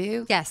like mine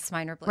do. Yes,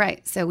 mine are blue.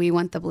 Right. So we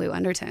want the blue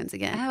undertones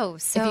again. Oh,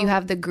 so. If you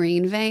have the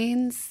green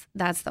veins,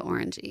 that's the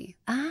orangey.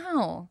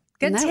 Oh,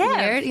 good Isn't tip.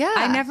 that weird? Yeah.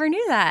 I never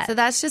knew that. So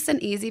that's just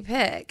an easy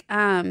pick.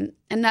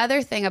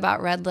 Another thing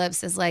about red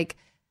lips is like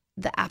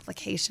the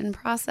application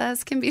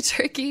process can be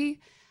tricky.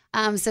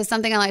 So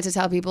something I like to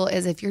tell people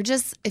is if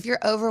you're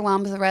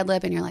overwhelmed with a red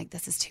lip and you're like,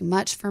 this is too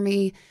much for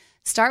me,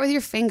 start with your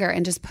finger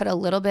and just put a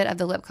little bit of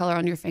the lip color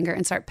on your finger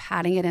and start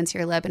patting it into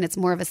your lip. And it's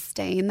more of a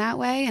stain that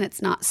way. And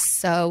it's not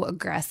so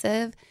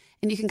aggressive.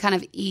 And you can kind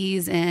of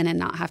ease in and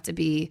not have to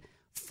be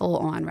full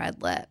on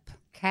red lip.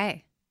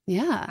 Okay.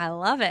 Yeah. I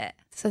love it.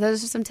 So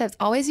those are some tips.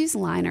 Always use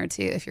liner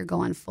too if you're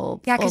going full.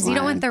 Yeah, because you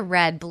don't want the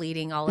red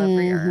bleeding all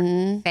over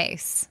your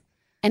face.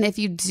 And if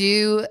you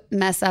do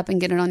mess up and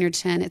get it on your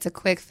chin, it's a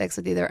quick fix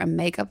with either a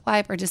makeup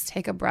wipe or just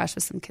take a brush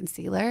with some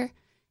concealer,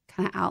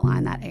 kind of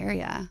outline that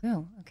area.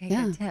 Oh, okay.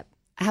 Yeah. Good tip.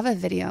 I have a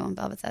video on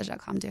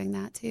velvetsedge.com doing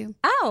that too.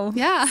 Oh,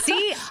 yeah.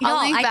 See,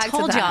 I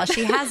told y'all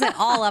she has it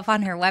all up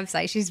on her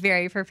website. She's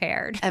very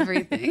prepared.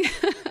 Everything.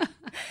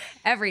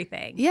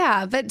 Everything.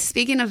 Yeah. But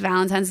speaking of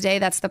Valentine's Day,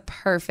 that's the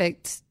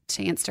perfect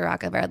chance to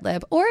rock a red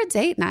lip or a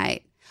date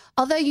night.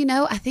 Although,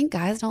 I think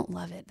guys don't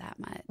love it that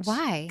much.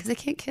 Why? Because they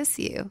can't kiss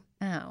you.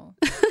 Oh.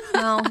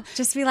 Well,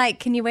 just be like,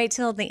 can you wait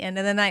till the end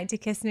of the night to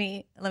kiss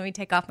me? Let me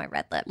take off my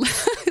red lip.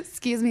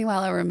 Excuse me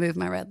while I remove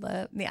my red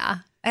lip. Yeah.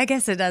 I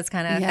guess it does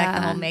kind of affect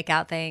the whole make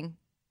out thing.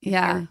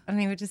 Yeah. Then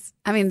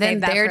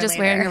they're just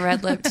wearing a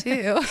red lip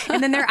too.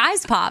 And then their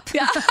eyes pop.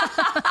 Yeah.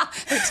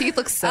 Their teeth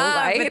look so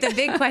white. But the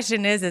big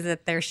question is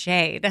it their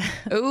shade?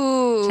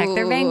 Ooh. Check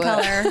their vein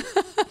color.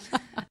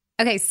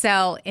 Okay,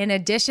 so in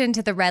addition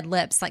to the red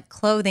lips, like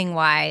clothing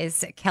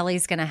wise,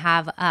 Kelly's going to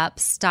have up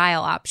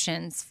style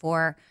options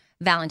for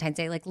Valentine's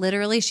Day. Like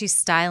literally she's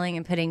styling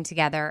and putting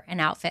together an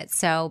outfit.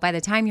 So by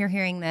the time you're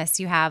hearing this,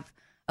 you have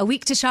a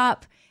week to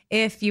shop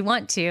if you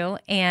want to,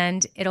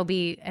 and it'll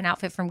be an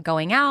outfit from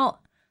going out,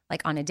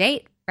 like on a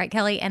date, right,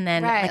 Kelly? And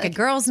then like a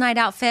girls' night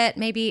outfit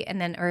maybe,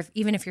 and then, or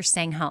even if you're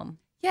staying home.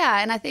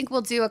 Yeah, and I think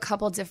we'll do a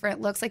couple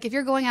different looks. Like if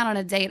you're going out on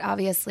a date,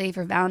 obviously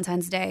for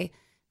Valentine's Day,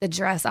 the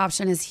dress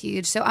option is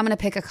huge. So I'm going to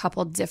pick a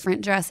couple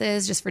different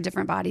dresses just for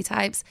different body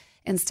types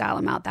and style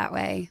them out that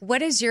way.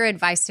 What is your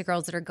advice to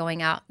girls that are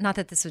going out? Not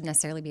that this would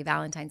necessarily be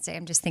Valentine's Day.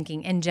 I'm just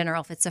thinking in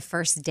general, if it's a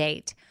first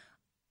date,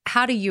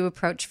 how do you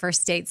approach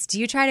first dates? Do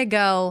you try to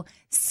go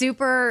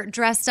super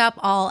dressed up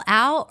all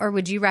out, or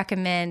would you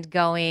recommend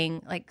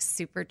going like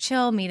super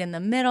chill, meet in the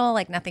middle,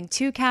 like nothing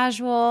too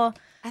casual?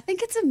 I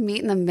think it's a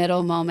meet in the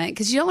middle moment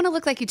because you don't want to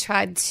look like you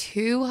tried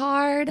too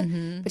hard,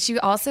 but you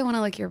also want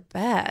to look your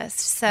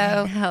best.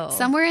 So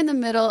somewhere in the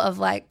middle of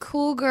like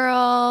cool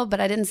girl, but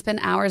I didn't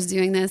spend hours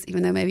doing this,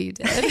 even though maybe you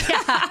did.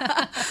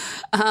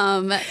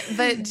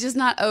 But just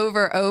not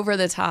over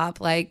the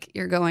top, like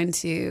you're going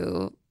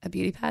to a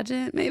beauty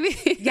pageant,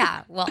 maybe.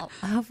 Yeah. Well,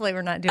 hopefully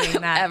we're not doing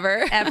that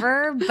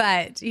ever.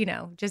 But you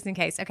know, just in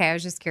case. Okay, I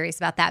was just curious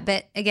about that.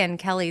 But again,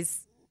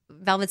 Kelly's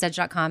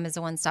velvetsedge.com is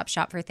a one-stop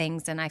shop for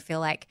things, and I feel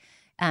like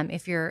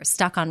if you're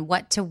stuck on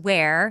what to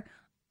wear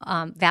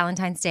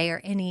Valentine's Day or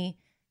any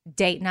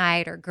date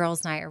night or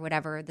girls' night or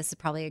whatever, this is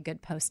probably a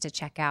good post to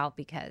check out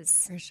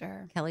because for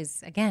sure,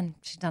 Kelly's, again,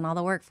 she's done all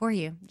the work for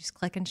you. Just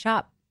click and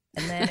shop.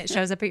 And then it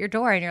shows up at your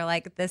door and you're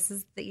like, this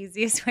is the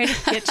easiest way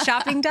to get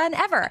shopping done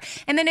ever.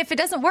 And then if it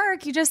doesn't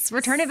work, you just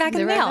return it back in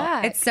the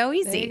mail. It's so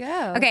easy. There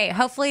you go. Okay,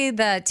 hopefully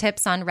the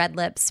tips on red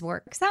lips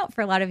works out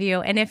for a lot of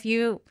you. And if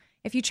you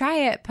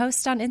try it,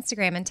 post on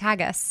Instagram and tag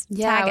us.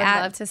 Yeah, tag I would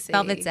at love to see.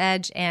 Velvet's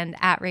Edge and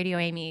at Radio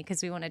Amy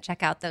because we want to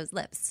check out those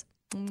lips.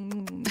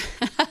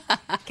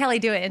 Kelly,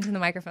 do it into the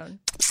microphone.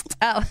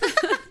 Oh.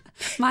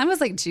 Mine was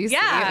like juicy.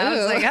 Yeah, I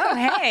was like, oh,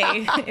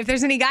 hey. If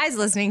there's any guys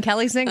listening,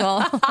 Kelly's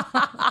single.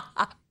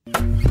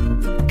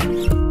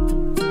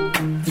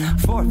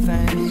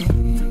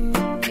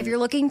 If you're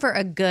looking for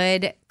a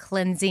good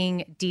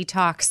cleansing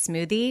detox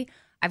smoothie,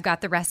 I've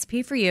got the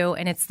recipe for you,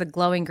 and it's the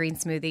glowing green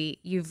smoothie.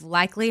 You've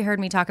likely heard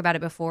me talk about it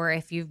before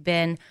if you've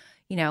been,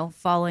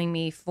 following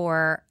me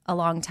for a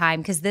long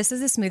time, because this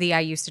is a smoothie I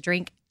used to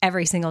drink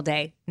every single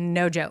day.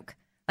 No joke.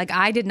 Like,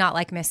 I did not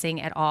like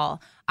missing at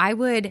all. I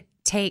would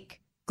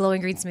take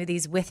glowing green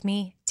smoothies with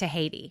me to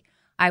Haiti.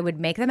 I would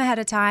make them ahead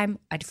of time.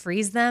 I'd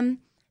freeze them.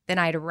 Then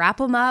I'd wrap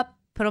them up,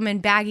 put them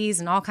in baggies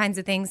and all kinds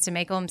of things to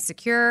make them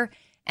secure.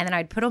 And then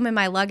I'd put them in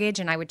my luggage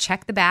and I would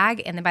check the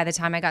bag. And then by the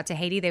time I got to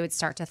Haiti, they would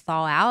start to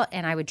thaw out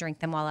and I would drink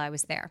them while I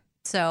was there.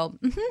 So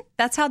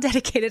that's how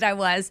dedicated I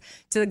was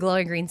to the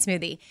glowing green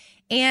smoothie.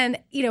 And,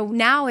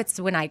 now it's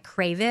when I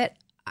crave it,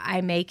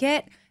 I make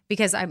it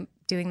because I'm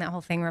doing that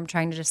whole thing where I'm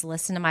trying to just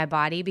listen to my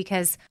body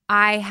because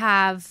I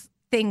have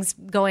things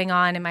going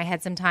on in my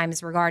head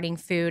sometimes regarding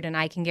food and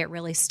I can get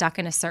really stuck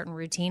in a certain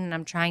routine and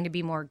I'm trying to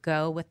be more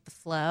go with the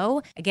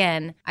flow.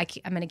 Again, I'm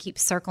going to keep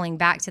circling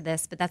back to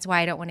this, but that's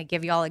why I don't want to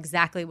give you all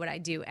exactly what I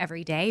do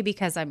every day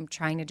because I'm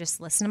trying to just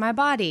listen to my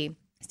body,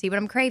 see what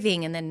I'm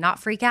craving, and then not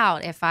freak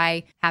out if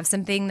I have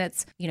something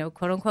that's,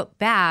 quote unquote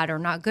bad or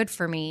not good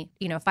for me.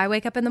 If I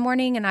wake up in the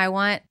morning and I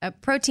want a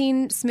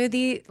protein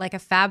smoothie, like a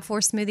Fab 4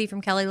 smoothie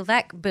from Kelly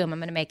LeVeque, boom, I'm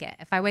going to make it.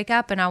 If I wake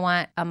up and I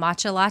want a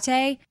matcha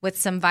latte with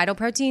some vital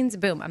proteins,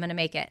 boom, I'm going to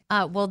make it.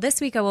 Well,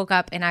 this week I woke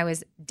up and I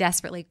was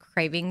desperately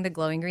craving the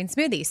glowing green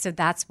smoothie. So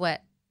that's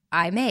what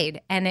I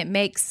made. And it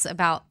makes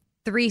about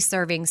 3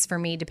 servings for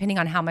me, depending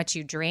on how much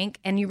you drink.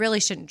 And you really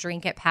shouldn't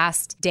drink it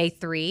past day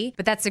 3.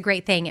 But that's a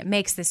great thing. It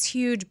makes this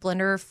huge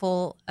blender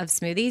full of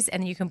smoothies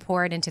and you can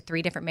pour it into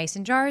 3 different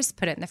mason jars,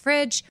 put it in the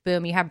fridge.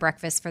 Boom, you have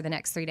breakfast for the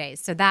next 3 days.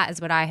 So that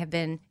is what I have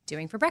been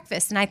doing for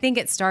breakfast. And I think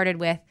it started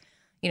with,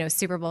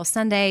 Super Bowl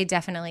Sunday.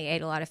 Definitely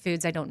ate a lot of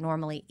foods I don't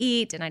normally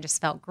eat and I just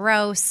felt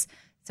gross.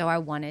 So I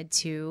wanted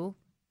to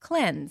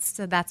cleanse.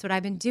 So that's what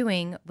I've been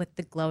doing with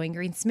the glowing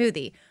green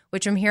smoothie,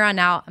 which from here on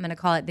out, I'm going to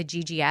call it the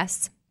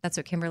GGS. That's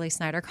what Kimberly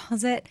Snyder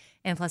calls it.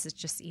 And plus, it's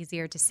just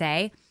easier to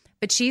say.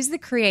 But she's the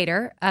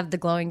creator of the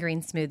glowing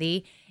green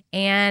smoothie.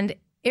 And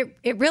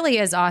it really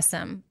is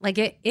awesome. Like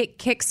it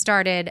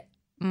kickstarted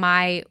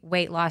my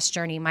weight loss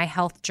journey, my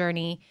health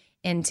journey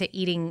into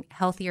eating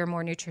healthier,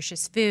 more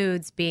nutritious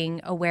foods,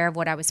 being aware of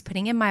what I was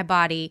putting in my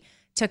body,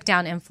 took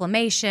down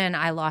inflammation.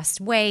 I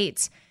lost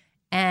weight.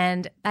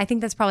 And I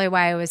think that's probably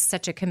why I was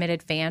such a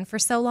committed fan for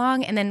so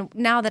long. And then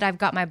now that I've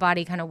got my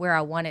body kind of where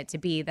I want it to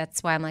be,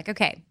 that's why I'm like,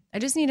 okay, I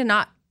just need to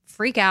not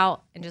freak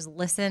out and just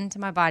listen to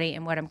my body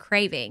and what I'm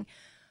craving.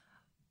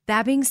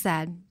 That being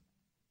said,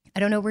 I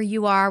don't know where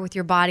you are with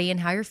your body and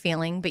how you're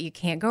feeling, but you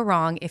can't go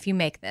wrong if you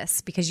make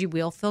this because you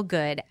will feel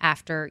good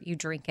after you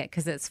drink it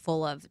because it's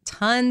full of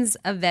tons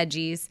of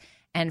veggies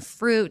and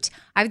fruit.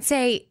 I would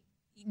say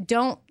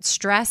don't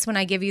stress when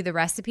I give you the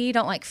recipe.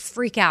 Don't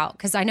freak out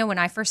because I know when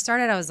I first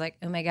started, I was like,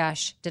 oh my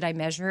gosh, did I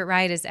measure it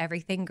right? Is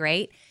everything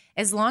great?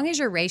 As long as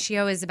your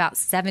ratio is about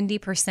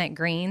 70%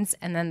 greens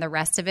and then the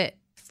rest of it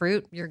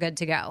fruit, you're good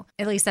to go.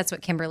 At least that's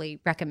what Kimberly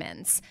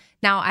recommends.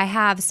 Now, I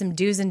have some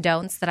do's and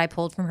don'ts that I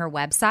pulled from her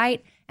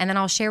website, and then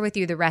I'll share with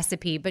you the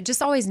recipe. But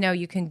just always know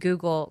you can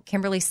Google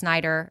Kimberly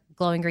Snyder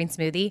glowing green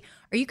smoothie,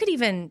 or you could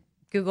even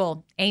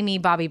Google Amy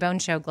Bobby Bone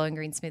Show glowing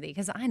green smoothie,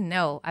 because I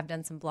know I've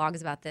done some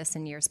blogs about this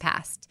in years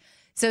past.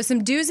 So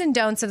some do's and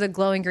don'ts of the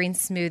glowing green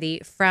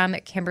smoothie from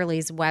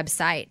Kimberly's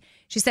website.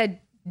 She said,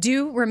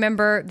 do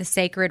remember the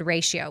sacred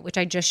ratio, which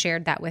I just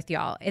shared that with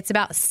y'all. It's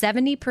about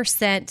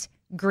 70%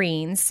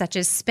 greens, such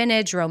as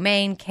spinach,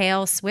 romaine,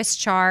 kale, Swiss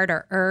chard,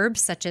 or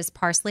herbs, such as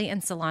parsley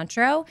and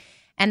cilantro.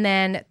 And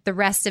then the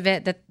rest of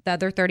it, the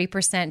other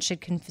 30%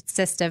 should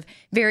consist of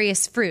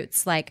various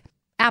fruits like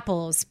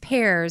apples,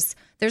 pears.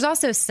 There's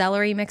also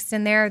celery mixed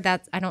in there.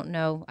 That's, I don't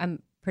know.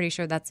 I'm pretty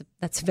sure that's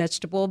a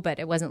vegetable, but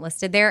it wasn't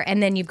listed there.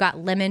 And then you've got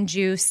lemon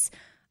juice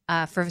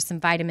for some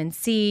vitamin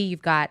C.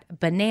 You've got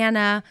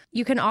banana.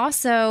 You can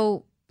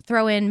also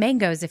throw in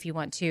mangoes if you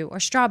want to, or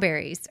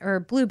strawberries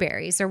or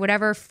blueberries or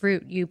whatever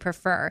fruit you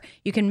prefer.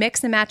 You can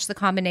mix and match the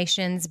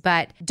combinations,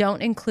 but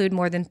don't include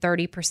more than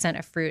 30%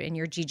 of fruit in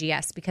your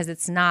GGS because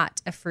it's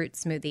not a fruit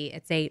smoothie.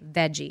 It's a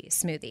veggie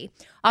smoothie.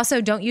 Also,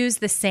 don't use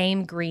the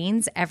same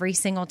greens every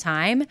single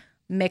time.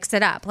 Mix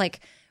it up. Like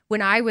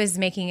when I was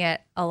making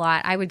it a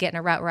lot, I would get in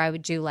a rut where I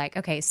would do like,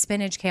 okay,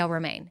 spinach, kale,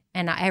 romaine.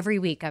 And every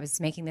week I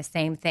was making the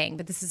same thing.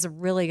 But this is a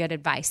really good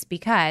advice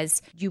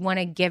because you want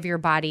to give your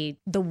body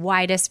the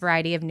widest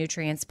variety of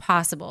nutrients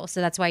possible.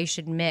 So that's why you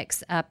should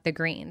mix up the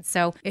greens.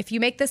 So if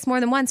you make this more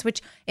than once,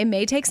 which it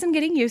may take some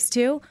getting used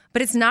to,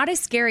 but it's not as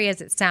scary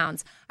as it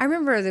sounds. I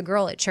remember the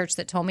girl at church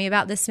that told me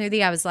about this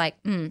smoothie. I was like,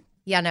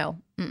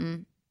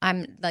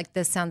 I'm like,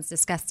 this sounds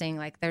disgusting.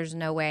 Like, there's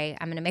no way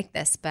I'm going to make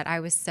this. But I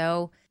was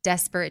so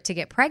desperate to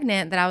get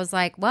pregnant that I was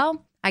like,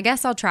 well, I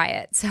guess I'll try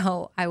it.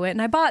 So I went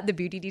and I bought the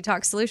Beauty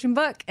Detox Solution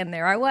book. And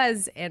there I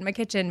was in my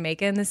kitchen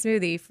making the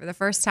smoothie for the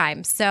first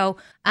time. So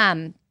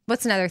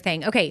what's another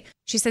thing? Okay,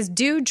 she says,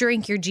 do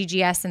drink your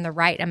GGS in the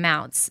right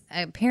amounts.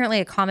 Apparently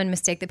a common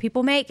mistake that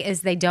people make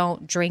is they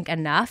don't drink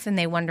enough and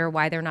they wonder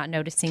why they're not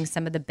noticing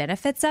some of the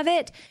benefits of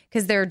it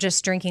because they're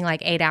just drinking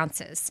like 8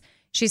 ounces.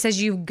 She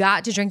says you've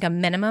got to drink a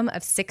minimum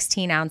of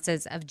 16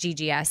 ounces of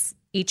GGS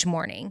each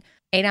morning.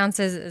 8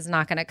 ounces is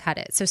not going to cut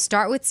it. So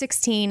start with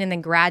 16 and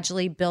then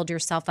gradually build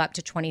yourself up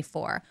to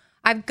 24.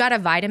 I've got a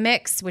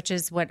Vitamix, which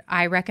is what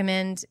I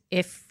recommend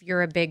if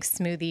you're a big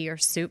smoothie or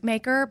soup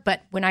maker.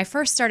 But when I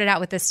first started out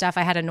with this stuff,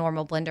 I had a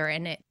normal blender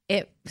and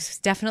it was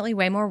definitely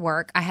way more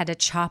work. I had to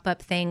chop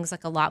up things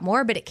like a lot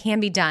more, but it can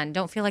be done.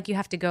 Don't feel like you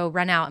have to go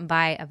run out and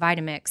buy a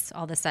Vitamix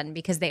all of a sudden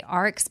because they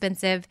are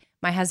expensive.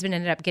 My husband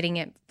ended up getting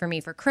it for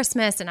me for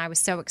Christmas and I was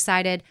so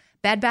excited.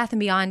 Bed Bath &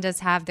 Beyond does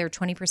have their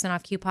 20%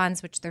 off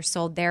coupons, which they're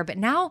sold there. But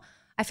now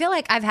I feel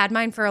like I've had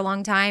mine for a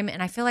long time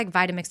and I feel like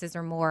Vitamixes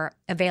are more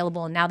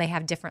available and now they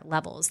have different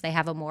levels. They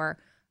have a more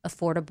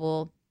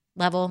affordable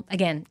level.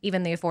 Again,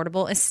 even the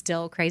affordable is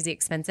still crazy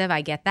expensive.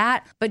 I get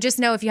that. But just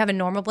know if you have a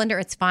normal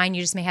blender, it's fine.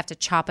 You just may have to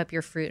chop up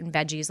your fruit and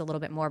veggies a little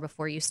bit more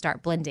before you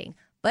start blending.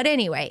 But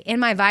anyway, in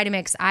my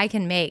Vitamix, I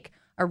can make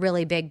a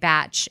really big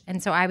batch.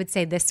 And so I would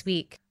say this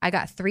week I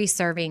got 3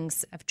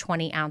 servings of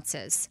 20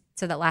 ounces.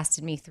 So that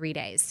lasted me 3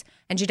 days.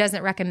 And she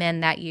doesn't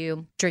recommend that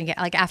you drink it.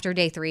 Like after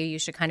day 3, you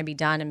should kind of be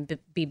done and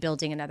be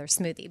building another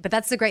smoothie. But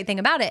that's the great thing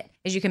about it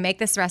is you can make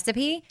this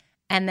recipe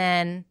and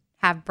then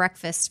have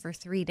breakfast for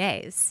 3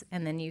 days.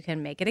 And then you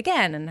can make it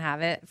again and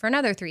have it for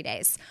another 3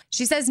 days.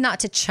 She says not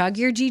to chug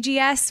your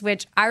GGS,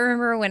 which I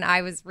remember when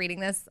I was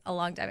reading this a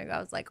long time ago, I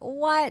was like,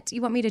 what?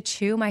 You want me to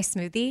chew my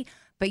smoothie?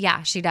 But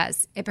yeah, she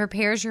does. It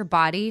prepares your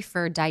body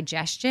for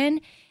digestion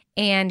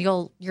and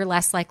you're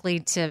less likely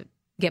to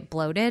get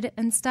bloated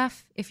and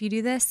stuff if you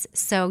do this.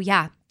 So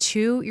yeah,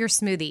 chew your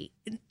smoothie.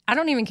 I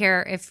don't even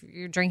care if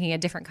you're drinking a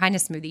different kind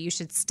of smoothie. You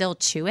should still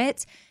chew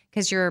it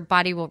because your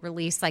body will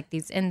release like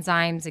these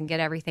enzymes and get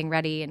everything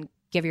ready and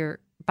give your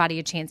body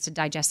a chance to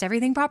digest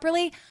everything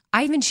properly.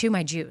 I even chew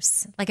my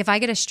juice. Like if I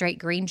get a straight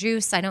green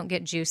juice, I don't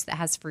get juice that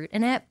has fruit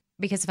in it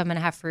because if I'm going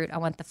to have fruit, I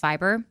want the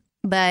fiber.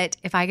 But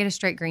if I get a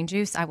straight green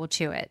juice, I will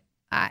chew it.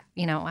 I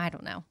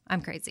don't know.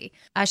 I'm crazy.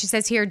 She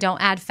says here,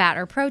 don't add fat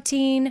or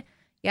protein.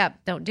 Yep,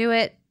 don't do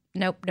it.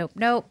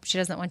 Nope. She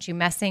doesn't want you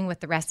messing with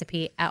the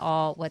recipe at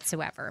all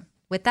whatsoever.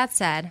 With that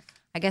said,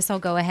 I guess I'll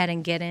go ahead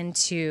and get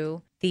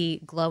into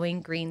the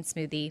glowing green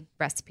smoothie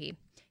recipe.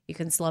 You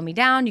can slow me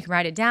down, you can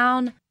write it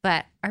down,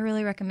 but I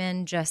really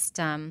recommend just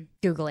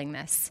Googling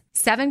this.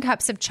 7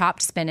 cups of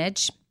chopped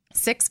spinach,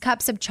 6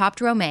 cups of chopped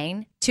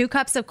romaine, 2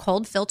 cups of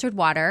cold filtered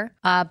water,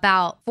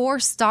 about 4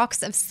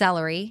 stalks of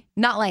celery,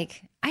 not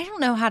like... I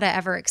don't know how to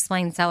ever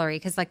explain celery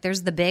because like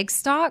there's the big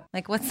stalk,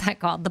 like what's that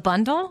called? The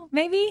bundle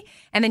maybe?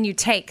 And then you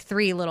take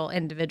 3 little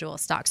individual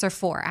stalks or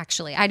 4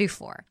 actually. I do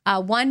 4.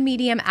 1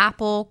 medium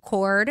apple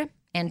cored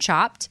and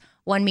chopped,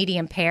 1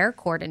 medium pear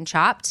cored and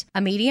chopped,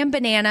 a medium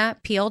banana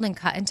peeled and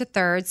cut into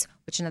thirds,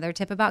 which another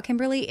tip about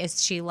Kimberly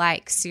is she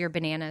likes your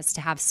bananas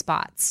to have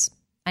spots.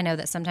 I know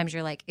that sometimes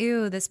you're like,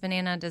 ew, this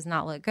banana does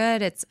not look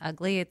good. It's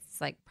ugly. It's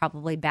like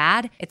probably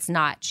bad. It's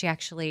not. She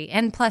actually,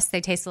 and plus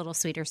they taste a little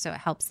sweeter, so it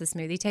helps the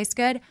smoothie taste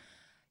good.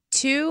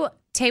 2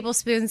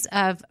 tablespoons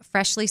of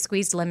freshly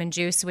squeezed lemon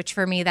juice, which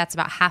for me, that's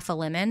about half a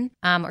lemon,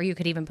 or you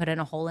could even put in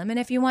a whole lemon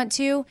if you want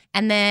to.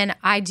 And then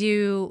I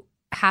do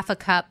half a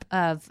cup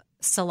of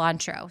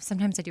cilantro.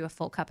 Sometimes I do a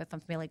full cup if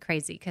I'm feeling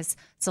crazy because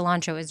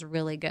cilantro is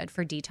really good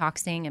for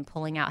detoxing and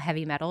pulling out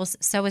heavy metals.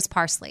 So is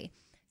parsley.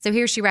 So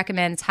here she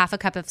recommends half a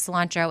cup of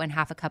cilantro and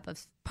half a cup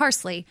of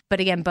parsley. But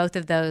again, both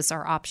of those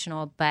are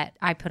optional, but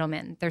I put them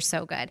in. They're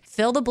so good.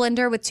 Fill the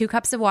blender with 2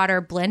 cups of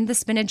water. Blend the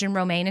spinach and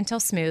romaine until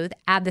smooth.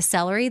 Add the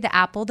celery, the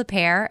apple, the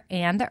pear,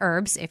 and the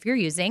herbs if you're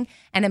using,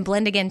 and then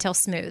blend again until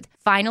smooth.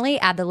 Finally,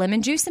 add the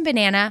lemon juice and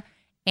banana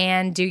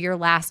and do your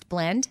last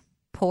blend.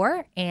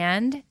 Pour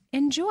and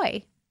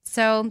enjoy.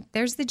 So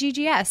there's the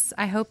GGS.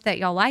 I hope that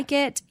y'all like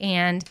it.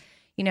 And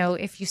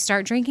if you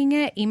start drinking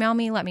it, email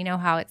me, let me know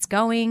how it's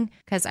going,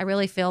 because I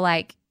really feel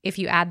like if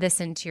you add this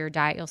into your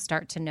diet, you'll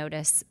start to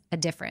notice a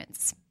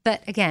difference.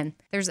 But again,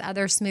 there's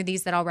other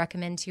smoothies that I'll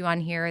recommend to you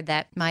on here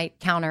that might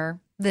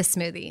counter this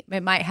smoothie.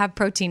 It might have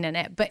protein in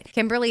it, but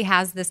Kimberly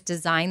has this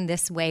designed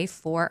this way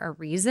for a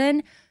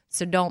reason,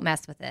 so don't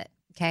mess with it,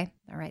 okay?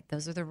 All right,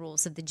 those are the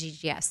rules of the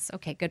GGS.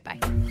 Okay, goodbye.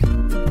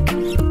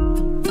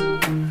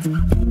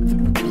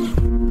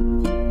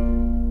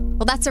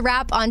 Well, that's a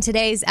wrap on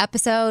today's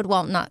episode.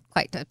 Well, not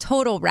quite a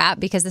total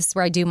wrap, because this is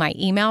where I do my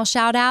email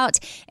shout out.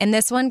 And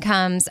this one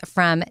comes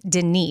from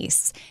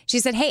Denise. She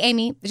said, "Hey,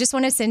 Amy, I just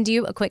want to send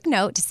you a quick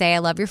note to say I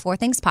love your 4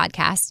 Things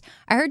podcast.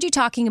 I heard you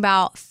talking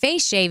about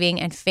face shaving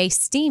and face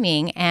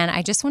steaming, and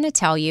I just want to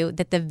tell you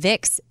that the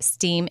Vicks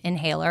steam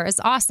inhaler is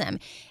awesome.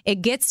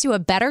 It gets to a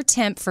better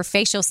temp for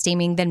facial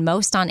steaming than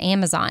most on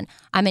Amazon.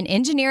 I'm an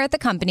engineer at the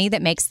company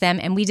that makes them,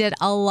 and we did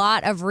a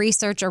lot of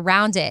research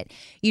around it.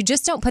 You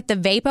just don't put the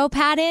Vapo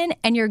pad in,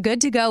 and you're good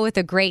to go with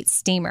a great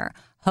steamer.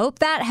 Hope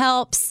that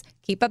helps.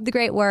 Keep up the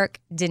great work,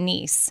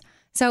 Denise."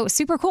 So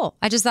super cool.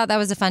 I just thought that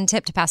was a fun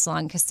tip to pass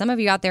along, because some of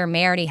you out there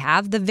may already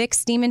have the Vicks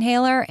steam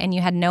inhaler and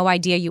you had no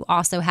idea you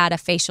also had a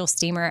facial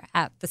steamer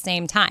at the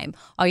same time.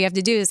 All you have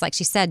to do is, like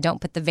she said, don't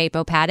put the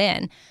Vapo pad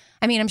in.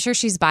 I mean, I'm sure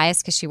she's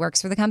biased because she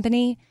works for the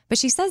company, but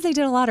she says they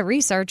did a lot of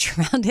research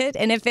around it.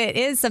 And if it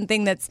is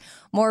something that's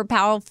more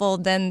powerful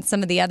than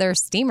some of the other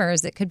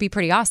steamers, it could be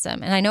pretty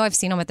awesome. And I know I've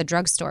seen them at the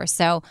drugstore,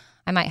 so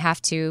I might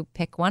have to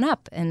pick one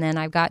up. And then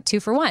I've got 2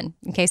 for 1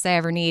 in case I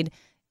ever need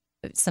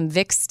some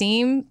Vicks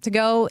steam to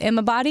go in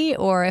my body,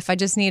 or if I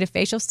just need a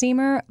facial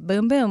steamer,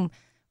 boom, boom,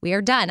 we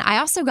are done. I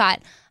also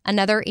got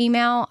another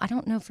email. I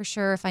don't know for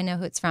sure if I know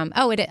who it's from.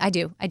 Oh, I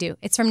do.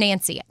 It's from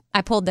Nancy.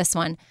 I pulled this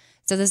one.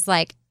 So this is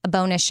like a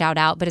bonus shout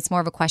out, but it's more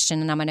of a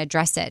question and I'm going to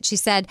address it. She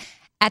said,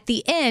 "At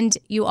the end,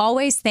 you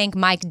always thank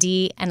Mike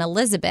D and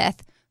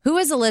Elizabeth. Who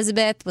is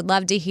Elizabeth? Would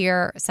love to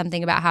hear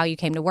something about how you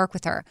came to work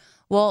with her."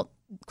 Well,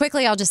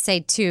 quickly, I'll just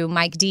say too,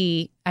 Mike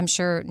D, I'm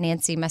sure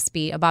Nancy must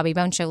be a Bobby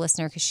Bone Show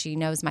listener because she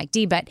knows Mike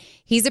D, but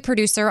he's a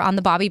producer on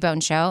the Bobby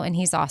Bone Show and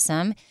he's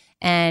awesome.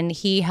 And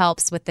he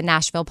helps with the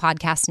Nashville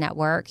Podcast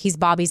Network. He's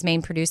Bobby's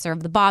main producer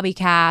of the Bobby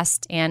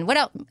Cast. And what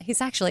else?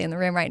 He's actually in the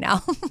room right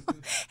now.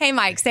 Hey,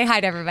 Mike, say hi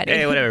to everybody.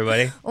 Hey, what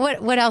everybody?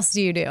 What else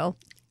do you do?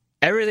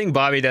 Everything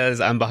Bobby does,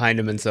 I'm behind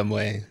him in some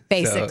way.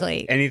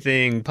 Basically. So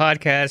anything,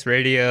 podcast,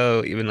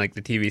 radio, even like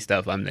the TV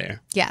stuff, I'm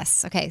there.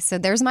 Yes. Okay. So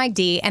there's Mike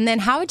D. And then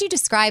how would you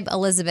describe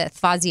Elizabeth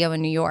Fazio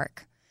in New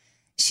York?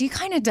 She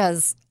kind of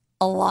does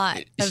a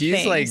lot of She's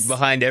things. like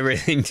behind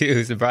everything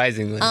too,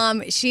 surprisingly.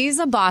 She's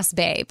a boss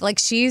babe. Like,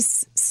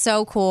 she's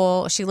so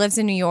cool. She lives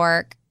in New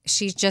York.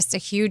 She's just a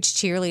huge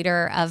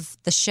cheerleader of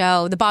the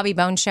show, the Bobby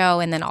Bone Show,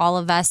 and then all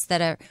of us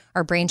that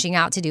are branching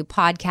out to do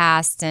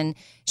podcasts. And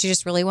she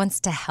just really wants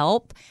to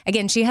help.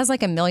 Again, she has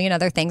like a million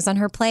other things on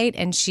her plate.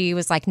 And she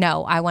was like,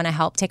 "No, I want to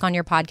help take on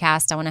your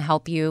podcast. I want to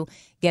help you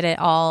get it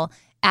all,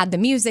 add the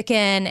music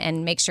in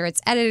and make sure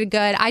it's edited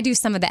good." I do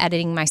some of the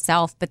editing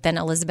myself, but then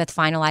Elizabeth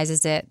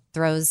finalizes it,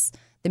 throws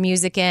the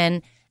music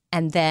in,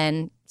 and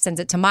then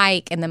sends it to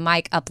Mike. And then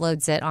Mike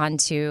uploads it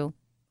onto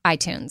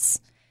iTunes.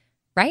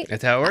 Right?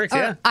 That's how it works,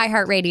 yeah.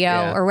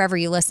 iHeartRadio or wherever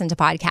you listen to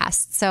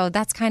podcasts. So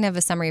that's kind of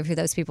a summary of who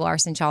those people are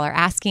since y'all are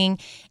asking.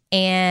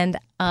 And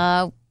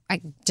I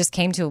just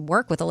came to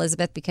work with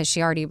Elizabeth because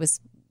she already was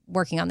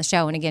working on the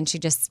show. And again, she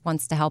just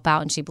wants to help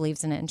out and she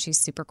believes in it and she's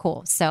super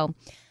cool. So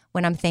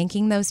when I'm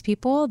thanking those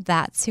people,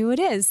 that's who it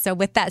is. So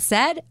with that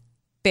said,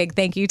 big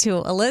thank you to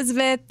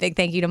Elizabeth. Big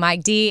thank you to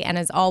Mike D. And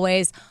as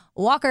always,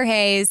 Walker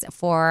Hayes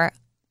for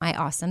my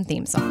awesome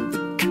theme song.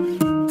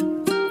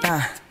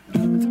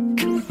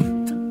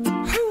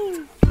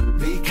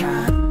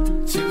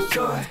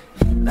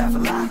 Laugh a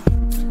lot,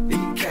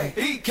 EK,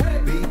 be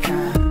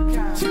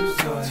kind, choose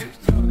joy,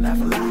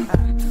 laugh a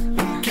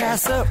lot,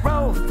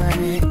 casserole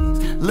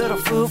things, little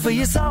food for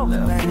your soul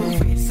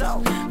things.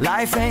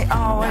 Life ain't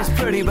always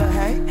pretty, but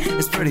hey,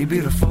 it's pretty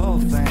beautiful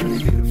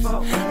thing.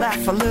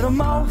 Laugh a little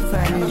more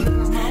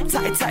things,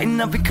 tighten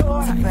up your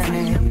core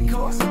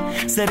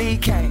things. Said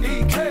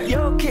EK,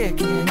 you're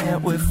kicking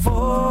it with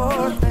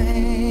 4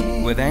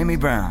 things. With Amy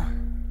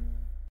Brown.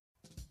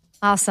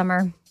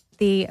 Summer.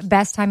 The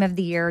best time of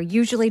the year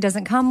usually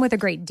doesn't come with a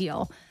great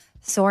deal.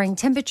 Soaring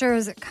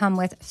temperatures come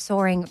with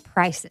soaring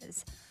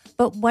prices.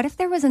 But what if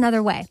there was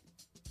another way?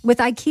 With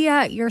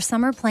IKEA, your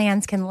summer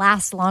plans can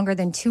last longer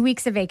than 2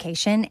 weeks of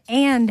vacation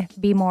and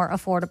be more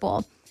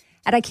affordable.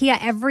 At IKEA,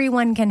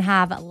 everyone can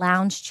have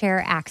lounge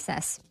chair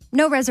access.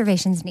 No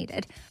reservations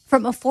needed.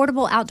 From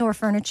affordable outdoor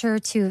furniture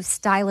to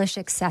stylish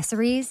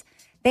accessories,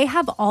 They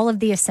have all of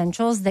the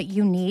essentials that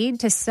you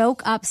need to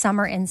soak up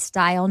summer in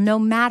style, no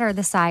matter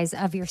the size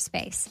of your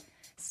space.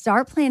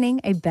 Start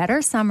planning a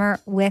better summer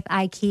with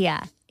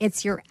IKEA.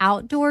 It's your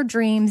outdoor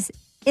dreams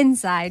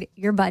inside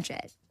your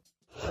budget.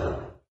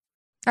 All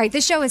right,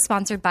 this show is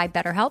sponsored by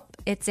BetterHelp.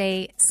 It's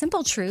a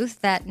simple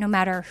truth that no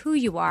matter who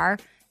you are,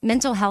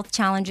 mental health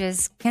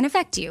challenges can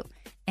affect you,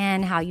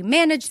 and how you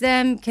manage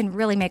them can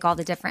really make all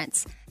the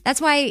difference.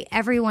 That's why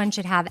everyone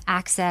should have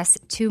access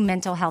to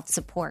mental health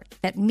support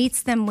that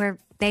meets them where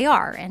they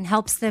are and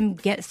helps them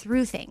get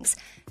through things.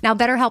 Now,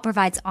 BetterHelp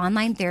provides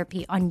online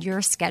therapy on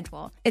your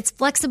schedule. It's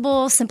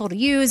flexible, simple to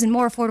use, and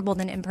more affordable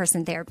than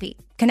in-person therapy.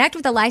 Connect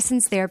with a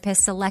licensed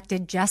therapist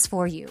selected just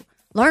for you.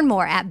 Learn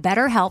more at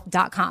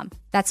BetterHelp.com.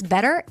 That's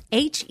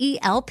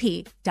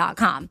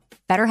BetterHelp.com.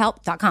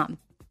 BetterHelp.com.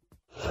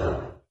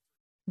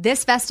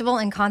 This festival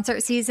and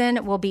concert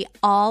season will be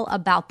all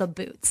about the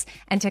boots,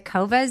 and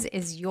Tecovas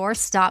is your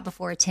stop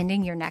before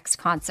attending your next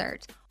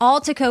concert. All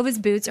Tecovas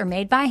boots are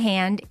made by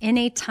hand in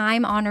a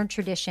time-honored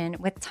tradition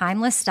with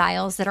timeless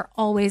styles that are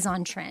always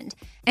on trend.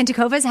 And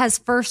Tecovas has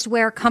first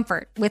wear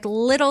comfort with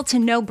little to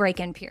no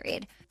break-in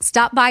period.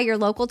 Stop by your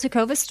local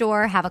Tecovas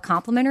store, have a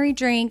complimentary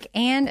drink,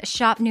 and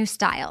shop new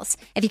styles.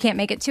 If you can't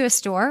make it to a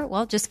store,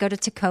 well, just go to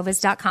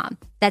tecovas.com.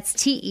 That's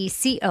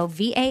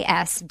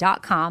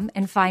TECOVAS.com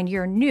and find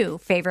your new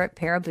favorite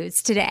pair of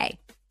boots today.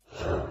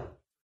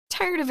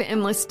 Tired of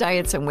endless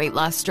diets and weight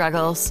loss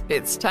struggles?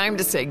 It's time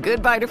to say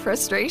goodbye to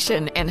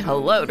frustration and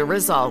hello to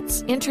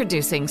results.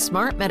 Introducing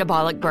Smart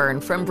Metabolic Burn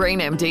from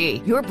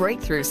BrainMD, your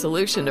breakthrough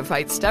solution to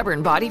fight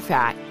stubborn body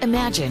fat.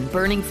 Imagine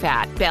burning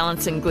fat,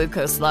 balancing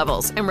glucose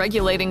levels, and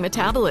regulating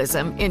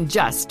metabolism in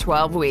just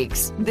 12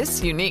 weeks.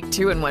 This unique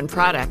 2-in-1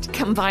 product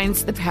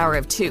combines the power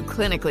of 2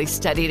 clinically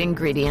studied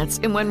ingredients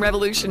in one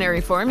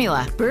revolutionary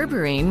formula.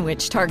 Berberine,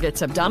 which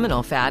targets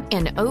abdominal fat,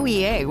 and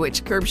OEA,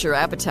 which curbs your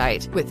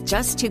appetite. With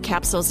just 2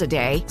 capsules a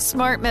day,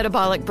 Smart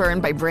Metabolic Burn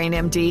by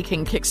BrainMD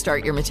can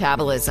kickstart your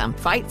metabolism,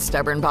 fight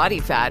stubborn body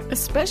fat,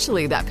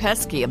 especially that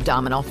pesky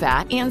abdominal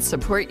fat, and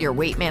support your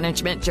weight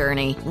management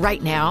journey.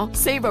 Right now,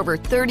 save over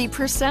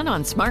 30%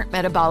 on Smart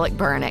Metabolic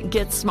Burn at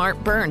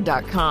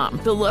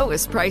GetSmartBurn.com. The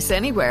lowest price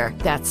anywhere.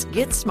 That's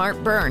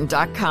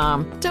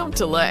GetSmartBurn.com. Don't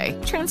delay.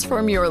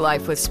 Transform your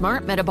life with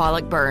Smart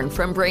Metabolic Burn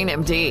from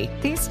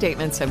BrainMD. These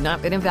statements have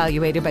not been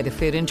evaluated by the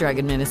Food and Drug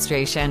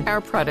Administration.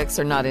 Our products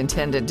are not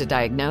intended to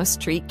diagnose,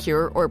 treat,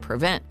 cure, or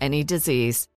prevent any disease.